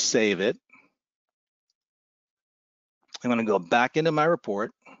 Let's save it. I'm going to go back into my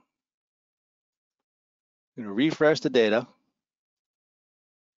report. I'm going to refresh the data.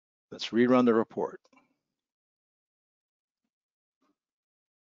 Let's rerun the report.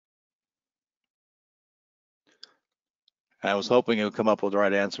 I was hoping it would come up with the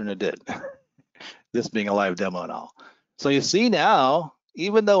right answer, and it did. This being a live demo and all. So you see now,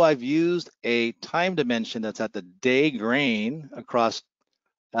 even though I've used a time dimension that's at the day grain across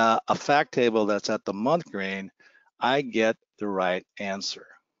a fact table that's at the month grain, I get the right answer.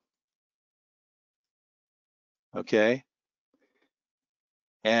 Okay.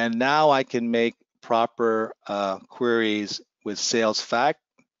 And now I can make proper queries with sales fact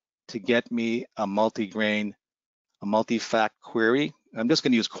to get me a multi-grain, a multi-fact query. I'm just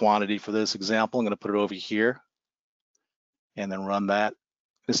going to use quantity for this example. I'm going to put it over here and then run that.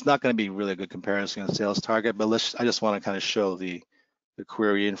 It's not going to be really a good comparison of sales target, but I just want to kind of show the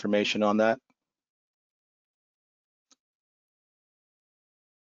query information on that.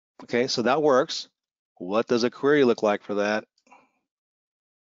 Okay, so that works. What does a query look like for that?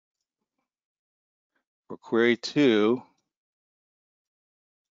 For query 2,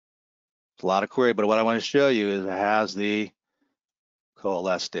 it's a lot of query, but what I want to show you is it has the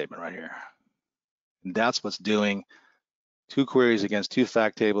coalesce statement right here. And that's what's doing 2 queries against 2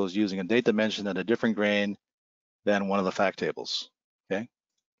 fact tables using a date dimension at a different grain than one of the fact tables. Okay.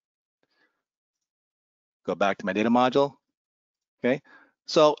 Go back to my data module. Okay.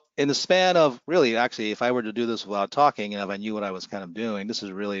 So in the span of really, actually, if I were to do this without talking, and if I knew what I was kind of doing, this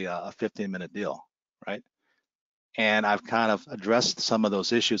is really a 15-minute deal, right? And I've kind of addressed some of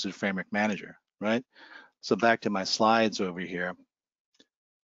those issues with Framework Manager, right? So back to my slides over here.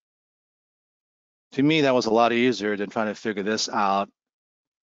 To me, that was a lot easier than trying to figure this out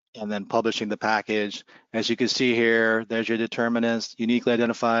and then publishing the package. As you can see here, there's your determinants, uniquely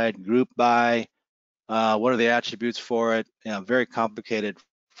identified, grouped by, what are the attributes for it? Very complicated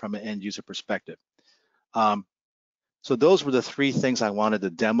from an end user perspective. So those were the 3 things I wanted to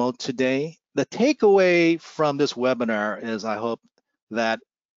demo today. The takeaway from this webinar is I hope that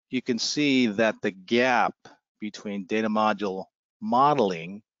you can see that the gap between data module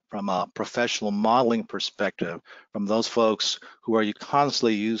modeling from a professional modeling perspective, from those folks who are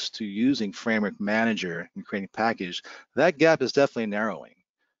constantly used to using Framework Manager and creating packages, that gap is definitely narrowing.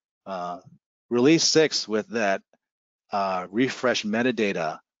 Release 6 with that refresh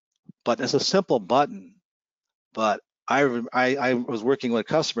metadata, but it's a simple button. But I was working with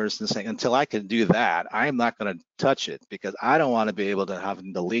customers and saying, until I can do that, I'm not going to touch it because I don't want to be able to have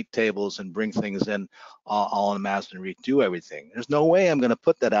them delete tables and bring things in all en masse and redo everything. There's no way I'm going to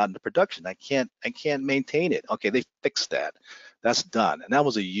put that out into production. I can't maintain it. Okay, they fixed that. That's done, and that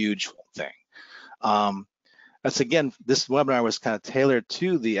was a huge thing. That's again, this webinar was kind of tailored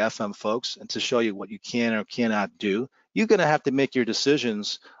to the FM folks and to show you what you can or cannot do. You're going to have to make your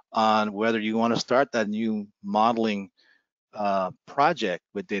decisions on whether you want to start that new modeling project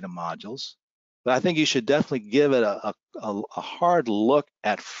with data modules. But I think you should definitely give it a hard look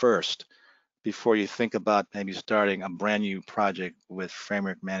at first before you think about maybe starting a brand new project with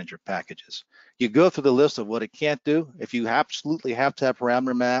Framework Manager packages. You go through the list of what it can't do. If you absolutely have to have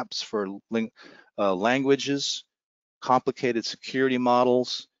parameter maps for languages, complicated security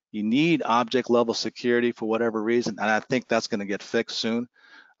models, you need object level security for whatever reason, and I think that's going to get fixed soon.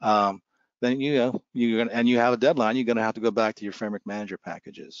 Then you have a deadline, you're going to have to go back to your Framework Manager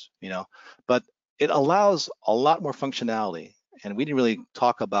packages, but it allows a lot more functionality, and we didn't really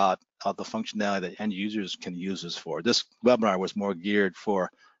talk about the functionality that end users can use this for. This webinar was more geared for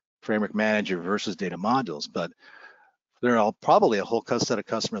Framework Manager versus data modules, but there are probably a whole set of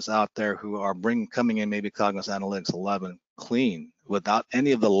customers out there who are coming in maybe Cognos Analytics 11 clean without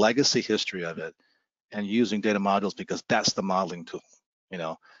any of the legacy history of it and using data modules because that's the modeling tool,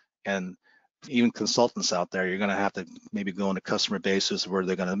 and even consultants out there, you're going to have to maybe go on a customer basis where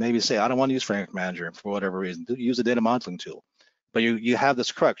they're going to maybe say, I don't want to use Framework Manager for whatever reason. Use a data modeling tool. But you have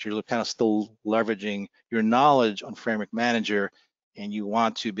this crux. You're kind of still leveraging your knowledge on Framework Manager, and you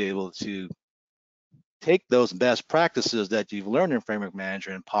want to be able to take those best practices that you've learned in Framework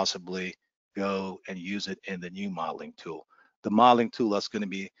Manager and possibly go and use it in the new modeling tool. The modeling tool that's going to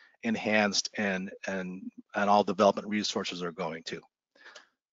be enhanced and all development resources are going to.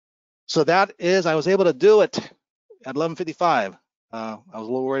 So that is, I was able to do it at 11:55. I was a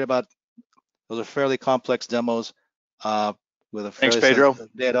little worried about, those are fairly complex demos with a fairly sensitive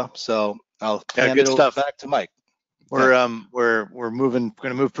data. So I'll hand it over back to Mike. We're going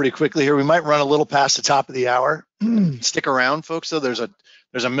to move pretty quickly here. We might run a little past the top of the hour. Stick around, folks. So there's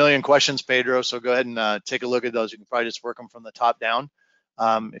a million questions, Pedro. So go ahead and take a look at those. You can probably just work them from the top down.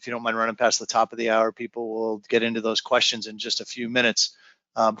 If you don't mind running past the top of the hour, people will get into those questions in just a few minutes.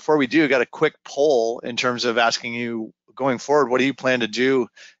 Before we do, got a quick poll in terms of asking you going forward, what do you plan to do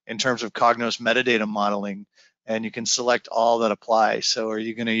in terms of Cognos metadata modeling? And you can select all that apply. So are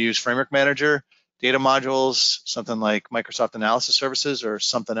you going to use Framework Manager, data modules, something like Microsoft Analysis Services, or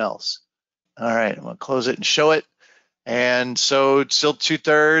something else? All right, I'm going to close it and show it. And so it's still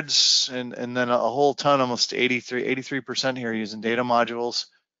 2/3 and then a whole ton, almost 83% here using data modules,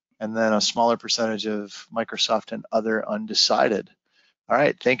 and then a smaller percentage of Microsoft and other undecided. All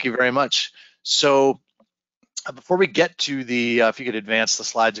right, thank you very much. So before we get to the, if you could advance the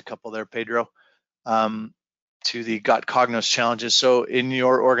slides a couple there, Pedro, to the Got Cognos challenges. So in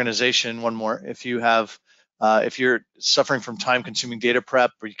your organization, one more, if you have, if you're suffering from time-consuming data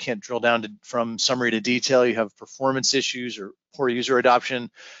prep, or you can't drill down from summary to detail, you have performance issues or poor user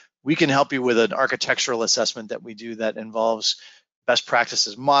adoption, we can help you with an architectural assessment that we do that involves best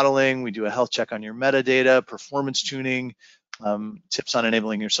practices modeling. We do a health check on your metadata, performance tuning, tips on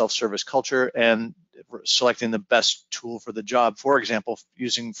enabling your self-service culture, and selecting the best tool for the job. For example,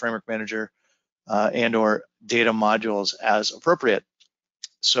 using Framework Manager and or data modules as appropriate.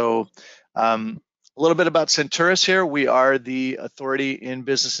 So a little bit about Senturus here. We are the authority in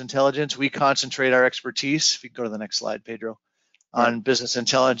business intelligence. We concentrate our expertise, if you go to the next slide, Pedro, on business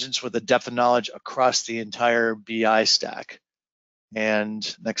intelligence with a depth of knowledge across the entire BI stack.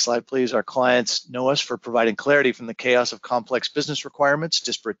 And next slide, please. Our clients know us for providing clarity from the chaos of complex business requirements,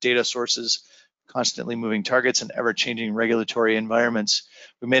 disparate data sources, constantly moving targets, and ever-changing regulatory environments.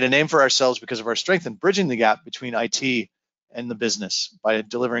 We made a name for ourselves because of our strength in bridging the gap between IT and the business by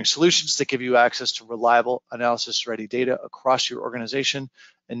delivering solutions that give you access to reliable, analysis-ready data across your organization,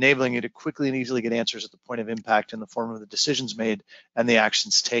 enabling you to quickly and easily get answers at the point of impact in the form of the decisions made and the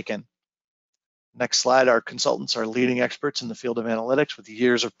actions taken. Next slide, our consultants are leading experts in the field of analytics with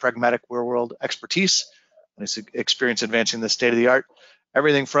years of pragmatic real-world expertise and experience advancing the state of the art.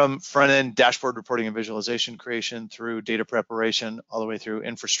 Everything from front-end dashboard reporting and visualization creation through data preparation, all the way through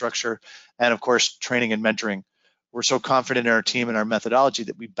infrastructure, and of course, training and mentoring. We're so confident in our team and our methodology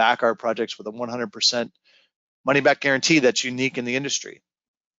that we back our projects with a 100% money-back guarantee that's unique in the industry.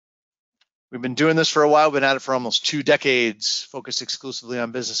 We've been doing this for a while, been at it for almost 2 decades, focused exclusively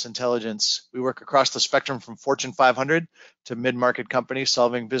on business intelligence. We work across the spectrum from Fortune 500 to mid-market companies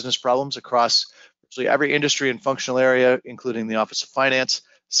solving business problems across virtually every industry and functional area, including the Office of Finance,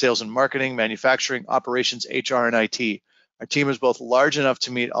 sales and marketing, manufacturing, operations, HR, and IT. Our team is both large enough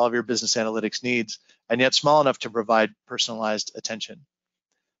to meet all of your business analytics needs and yet small enough to provide personalized attention.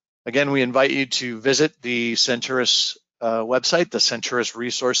 Again, we invite you to visit the Senturus website, the Senturus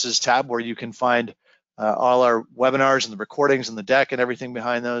Resources tab, where you can find all our webinars and the recordings and the deck and everything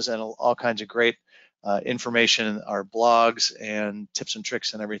behind those, and all kinds of great information, our blogs and tips and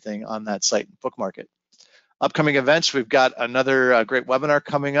tricks and everything on that site. Bookmark it. Upcoming events, we've got another great webinar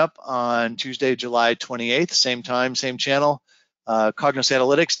coming up on Tuesday, July 28th, same time, same channel, Cognos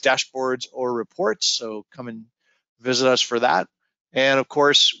Analytics, Dashboards or Reports, so come and visit us for that. And of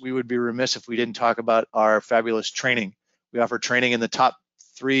course, we would be remiss if we didn't talk about our fabulous training. We offer training in the top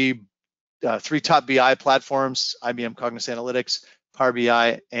three top BI platforms, IBM Cognos Analytics, Power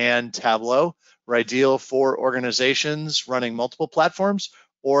BI, and Tableau. We're ideal for organizations running multiple platforms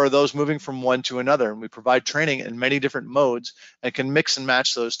or those moving from one to another. And we provide training in many different modes and can mix and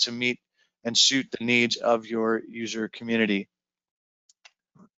match those to meet and suit the needs of your user community.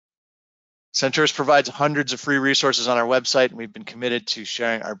 Senturus provides hundreds of free resources on our website, and we've been committed to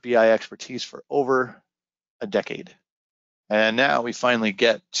sharing our BI expertise for over a decade. And now we finally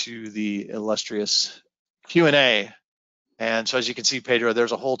get to the illustrious Q&A. And so as you can see, Pedro,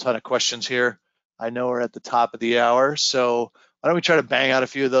 there's a whole ton of questions here. I know we're at the top of the hour, so why don't we try to bang out a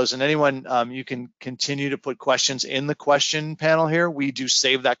few of those? And anyone, you can continue to put questions in the question panel here. We do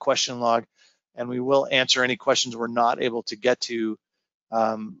save that question log, and we will answer any questions we're not able to get to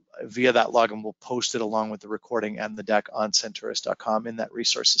via that log, and we'll post it along with the recording and the deck on senturus.com in that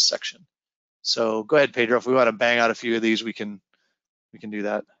resources section. So go ahead, Pedro. If we want to bang out a few of these, we can do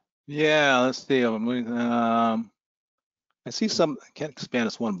that. Yeah, let's see. I see some. I can't expand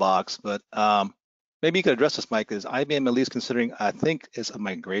this one box, but maybe you could address this, Mike. Is IBM at least considering? I think it's a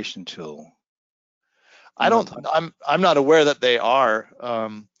migration tool. I'm not aware that they are.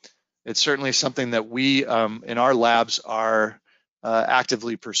 It's certainly something that we in our labs are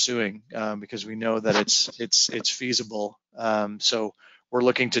actively pursuing because we know that it's feasible. So we're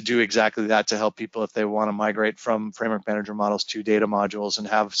looking to do exactly that to help people if they want to migrate from Framework Manager models to data modules and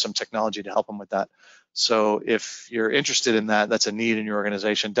have some technology to help them with that. So if you're interested in that, that's a need in your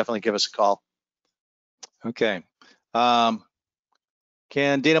organization, definitely give us a call. Okay.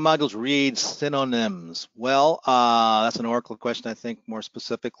 Can data modules read synonyms? Well, that's an Oracle question, I think, more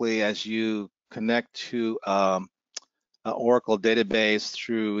specifically as you connect to an Oracle database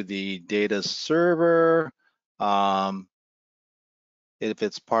through the data server. If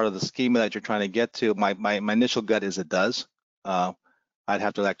it's part of the schema that you're trying to get to, my initial gut is it does. I'd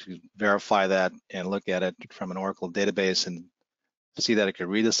have to actually verify that and look at it from an Oracle database and see that it could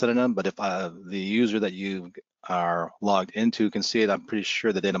read a synonym. But if the user that you are logged into can see it, I'm pretty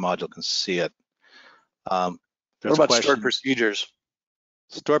sure the data module can see it. What about stored procedures?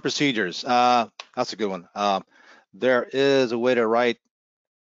 Stored procedures, that's a good one. There is a way to write,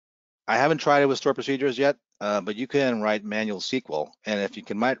 I haven't tried it with stored procedures yet, but you can write manual SQL. And if you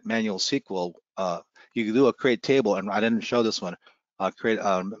can write manual SQL, you can do a create table, and I didn't show this one, create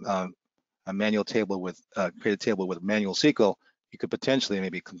a manual table with, create a table with manual SQL. You could potentially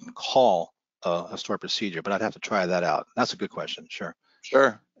maybe call a stored procedure, but I'd have to try that out. That's a good question, sure.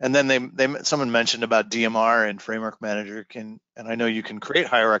 Sure. And then someone mentioned about DMR and Framework Manager and I know you can create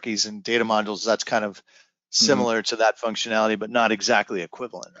hierarchies in data modules. That's kind of similar to that functionality, but not exactly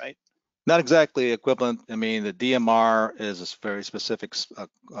equivalent, right? Not exactly equivalent. I mean, the DMR is a very specific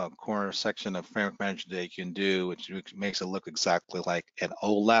corner section of Framework Manager that you can do, which makes it look exactly like an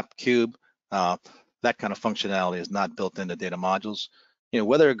OLAP cube. That kind of functionality is not built into data modules. You know,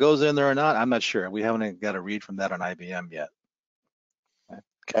 whether it goes in there or not, I'm not sure. We haven't got a read from that on IBM yet.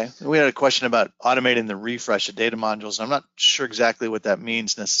 Okay. We had a question about automating the refresh of data modules. I'm not sure exactly what that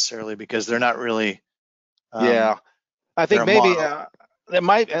means necessarily because they're not really. Yeah, I think maybe it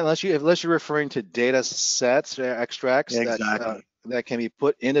might, unless you're referring to data sets, extracts that can be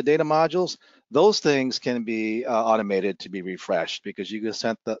put into data modules. Those things can be automated to be refreshed because you can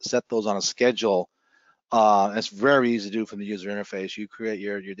set those on a schedule. It's very easy to do from the user interface. You create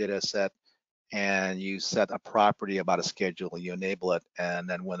your data set and you set a property about a schedule, you enable it, and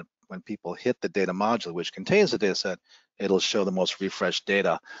then when people hit the data module, which contains the data set, it'll show the most refreshed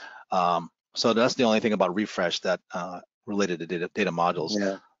data. So that's the only thing about refresh that related to data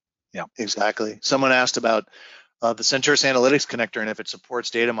modules. Yeah, exactly. Someone asked about the Senturus Analytics connector and if it supports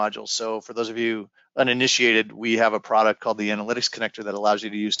data modules. So for those of you uninitiated, we have a product called the Analytics connector that allows you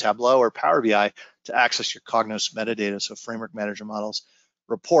to use Tableau or Power BI to access your Cognos metadata, so Framework Manager models,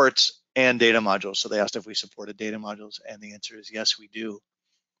 reports, and data modules. So they asked if we supported data modules, and the answer is yes, we do.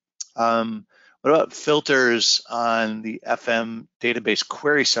 What about filters on the FM database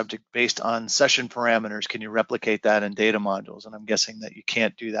query subject based on session parameters? Can you replicate that in data modules? And I'm guessing that you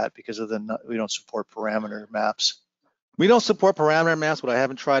can't do that because of we don't support parameter maps. We don't support parameter maps, but I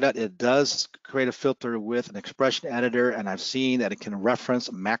haven't tried that. It does create a filter with an expression editor, and I've seen that it can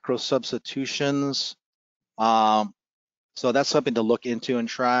reference macro substitutions. So that's something to look into and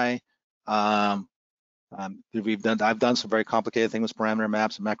try. I've done some very complicated things with parameter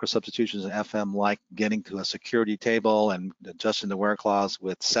maps and macro substitutions in FM, like getting to a security table and adjusting the where clause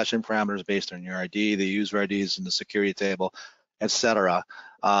with session parameters based on your ID, the user IDs in the security table, etc.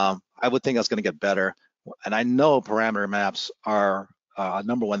 I would think that's going to get better. And I know parameter maps are a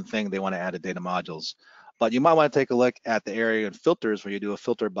number one thing they want to add to data modules. But you might want to take a look at the area of filters where you do a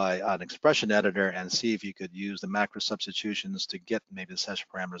filter by an expression editor and see if you could use the macro substitutions to get maybe the session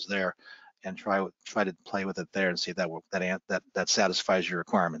parameters there, and try to play with it there and see if that satisfies your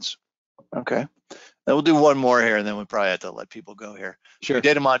requirements. Okay. Then we'll do one more here, and then we probably have to let people go here. Sure. Your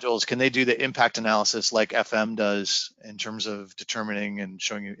data modules, can they do the impact analysis like FM does in terms of determining and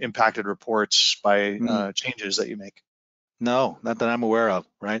showing you impacted reports by changes that you make? No, not that I'm aware of,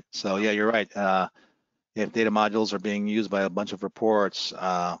 right? So yeah, you're right. If data modules are being used by a bunch of reports,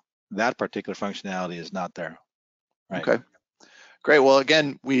 that particular functionality is not there. Right. Okay. Great. Well,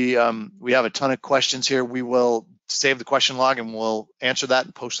 again, we have a ton of questions here. We will save the question log and we'll answer that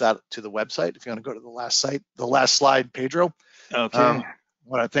and post that to the website. If you want to go to the last slide, Pedro. Okay. I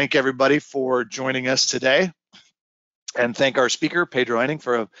want to thank everybody for joining us today, and thank our speaker, Pedro Eining,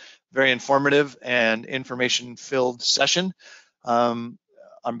 for a very informative and information-filled session.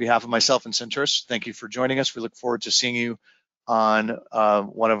 On behalf of myself and Senturus, thank you for joining us. We look forward to seeing you on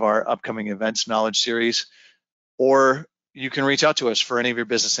one of our upcoming events, Knowledge Series, or you can reach out to us for any of your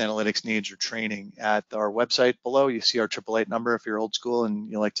business analytics needs or training at our website below. You see our 888 number if you're old school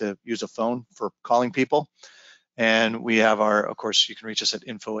and you like to use a phone for calling people. And we have of course, you can reach us at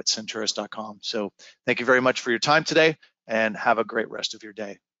info@senturus.com. So thank you very much for your time today and have a great rest of your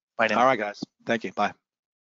day. Bye now. All right, guys. Thank you. Bye.